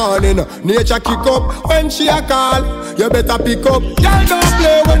 Hours a morning, nature kick up. When she a call, you better pick up. Girl don't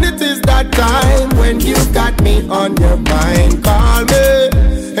play when it is that time. When you got me on your mind, call me,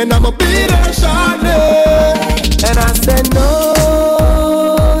 and I'ma be there shortly. And I said no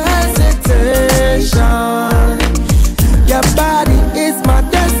hesitation. Your body is my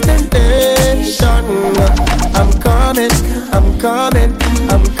destination. I'm coming.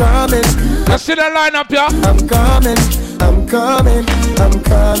 Let's see that line up, yeah? I'm coming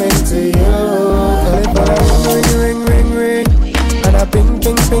to you. Ring. And a ping.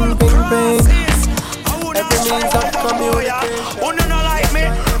 Every means of communication. Who no like me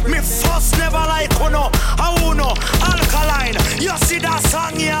first never like Uno. Alkaline. You see that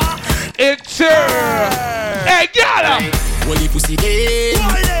song, yeah? It's hey, girl. Holy pussy day.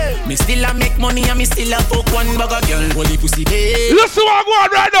 Me still a make money and me still a fuck one bag of girl. Holy pussy day. Listen what I go on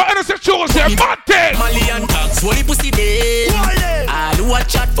right now. Innocent Tuesday, Monday. Mali and tax. Holy pussy day. All who a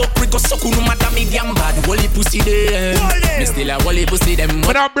chat fuck we go suck no matter medium bad. Holy pussy day. Me still a holy pussy them.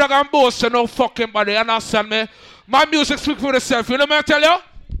 When I brag and boast, no fucking body. Understand me? My music speak for itself. You know what I tell you?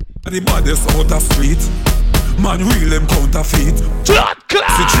 The baddest out the street. Man real them counterfeit. Blood clot.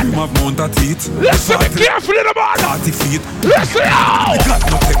 The dream of Mount a teeth. Listen me carefully the man. 40 feet. Listen out. We got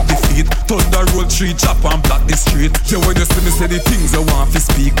no take defeat. Thunder roll tree chop and block the street. Yeah, when you see me say the things you want to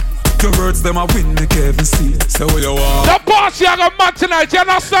speak. Your words them a win make heaven see. Say what you want. The boss you got mad tonight, you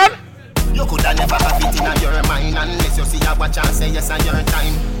understand? You coulda never have it in your mind unless you see a watch and say yes on your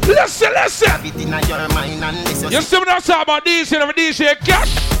time. Listen. Have it in your mind unless you see me not talk about this and DJ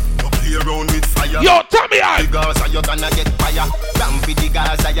Cash. Play around with fire. Yo, tell me how. The Gaza you gonna get fire. Ramp with the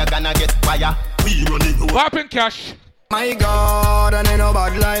Gaza you gonna get fire. We running out. What happened, Cash? My God, and ain't no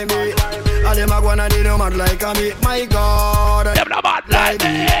bad like me. All them a gonna do no mad like me. My God, them no mad like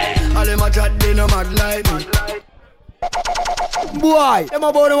me. All them a chat do no mad like me. Boy, them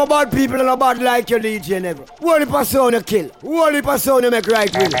about bad people and no bad like your DJNEVILLE. Only person you kill. Only person you make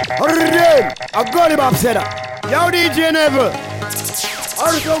right will. Hurry, I got him upset. Yo, DJNEVILLE.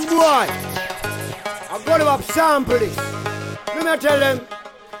 Hurry some boy. I got him up sample this. Let me tell them.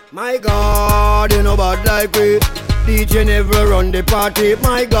 My God, you know bad like we. DJNEVILLE run the party.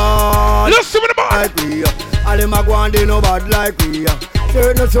 My God. Listen to the man. Like we. All them a go and they no bad like we.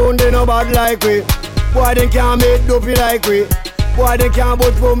 Certain sound they no bad like we. Boy, they can't make dopey like we. Boy, they can't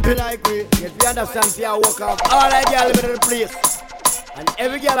both pumpy like we. Yes, we understand, see I walk off. All that girl in the place. And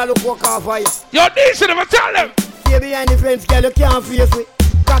every girl I look walk off for you. You're decent, never tell them. Stay behind the fence, girl, you can't face me.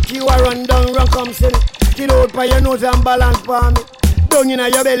 Cock you a run down, run come see me. Skin out by your nose and balance for me. Down in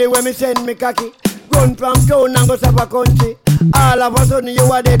your belly when me send me cocky. Run from town and go sap a country. All of a sudden you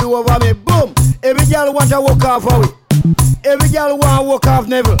are dead over me. Boom! Every girl want to walk off for we. Every girl want to walk off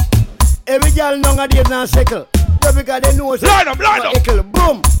Neville. Every girl nowadays now sickle. Because they know line up.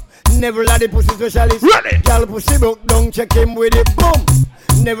 Boom. Never let the pussy specialist. Ready. Girl pussy broke down, check him with it. Boom.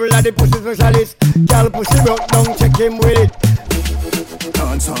 Never let the pussy specialist. Girl pussy broke down, check him with it.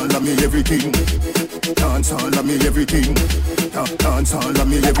 Dance all of me everything. Dance all of me everything. Dance all of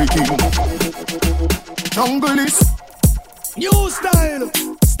me everything. Jungle is new style.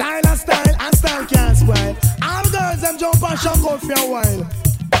 Style and style can't spoil. All girls them jump and shock out for a while.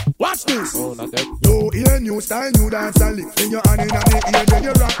 Watch this. Oh, not that. You hear new style, new dance and lift. In your hand in the ear, then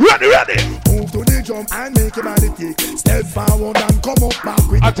you rock. Ready. Move to the jump and make your body kick. Step forward and come up back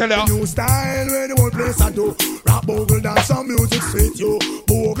with I tell you. New style, where the whole place I do. Rap, bogle, dance, some music sweet you.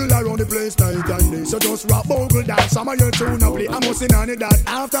 Bogle around the place night and day. So just rap, bogle, dance, some of your tune play. I'm missing on it that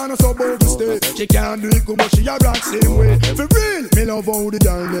after no so bogle stay. She can't do it good, but she a rock same way. For real, me love how the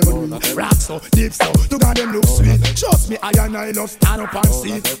girl never do. Rock so, deep so, to God them look sweet. Trust me, I and I love stand up and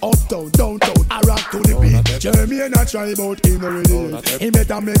see. uptown, downtown, I rock to the beat. Jeremy and I try about him already. He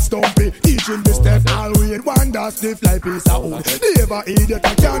better make stumpy, teaching the step all way. One that stiff like piece of wood. Never idiot,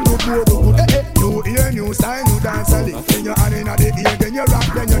 I can't go more good. New ear, new style, new dance a lick. Then your hand in the ear, then you rock,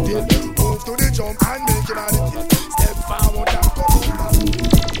 then you tilt. Move to the jump and make him out of it. Step forward and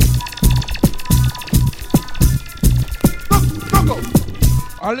come on.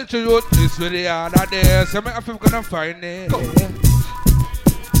 A little youth is really hard out there, so I'm gonna find it.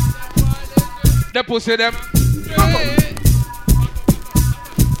 The pussy them.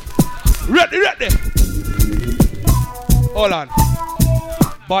 Ready. Hold on.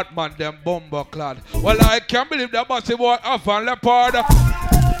 Batman them bomber clad. Well, I can't believe that bossy boy off on leopard.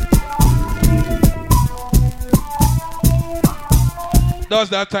 Does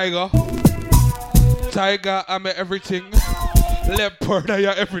that tiger? Tiger, I'm everything. Leopard, I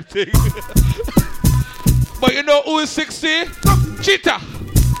am everything. But you know who is 60? Cheetah.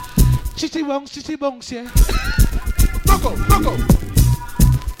 Chitty bongs, yeah. Loco.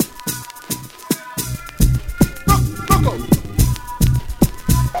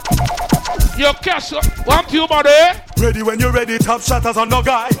 Yo, cash up. One few buddy. Ready when you're ready, top shatters on no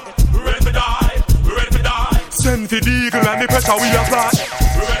guy. Ready to die. Send for the eagle and the pressure we apply.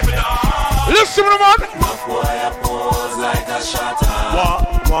 Ready to die. Listen, man. Enough boy I pose like a shatter.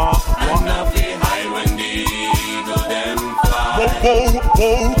 And up the high when the eagle them fly.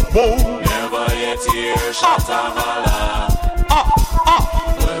 Whoa. Never yet hear shatter holla.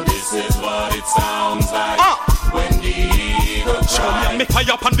 Well, this is what it sounds like when the eagle Show cry. me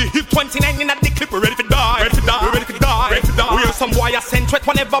fire up on the hip 29 in at the clip. We're ready to die. We are some wire centric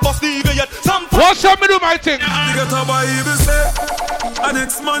whenever boss the eagle yet. What's up, me do my thing? You get a boy evil say, and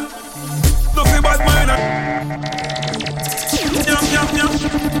next man, nothing but mine. Yum.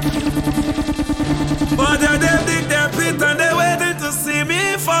 But they dig their pit and they waiting to see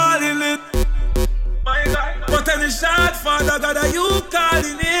me fall in it. My God, but any shot, Father God, are you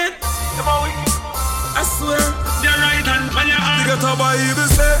calling it? I swear, you're right and when you're on. You get a boy evil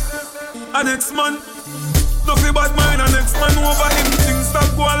say, and next man, nothing but mine. And next man over him, things stop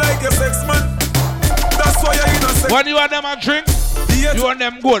going like a sex man. That's why you're innocent. When you want them a drink, you want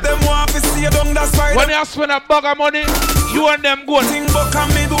them good. Them want to see you down, that's why. When you spend a bag of money, you want them good.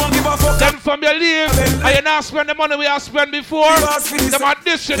 Then from your leave, and you not spend the money we have spent before. Them a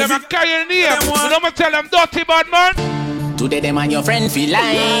dish you, them a carry name. You don't tell them dirty bad man. Today them and your friend feel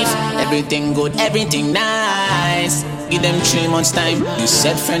life. Everything good, everything nice. Give them 3 months time. You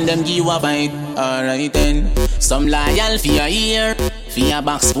said friend them give you a bite. Alright then. Some loyal for your ear. For your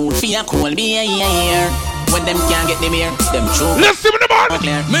box food, for your cold beer here. When them can't get the beer, them choke. Listen to the man.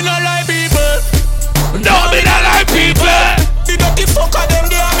 Me no like people. No, me not like people. The dirty fucker them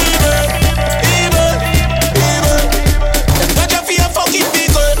they are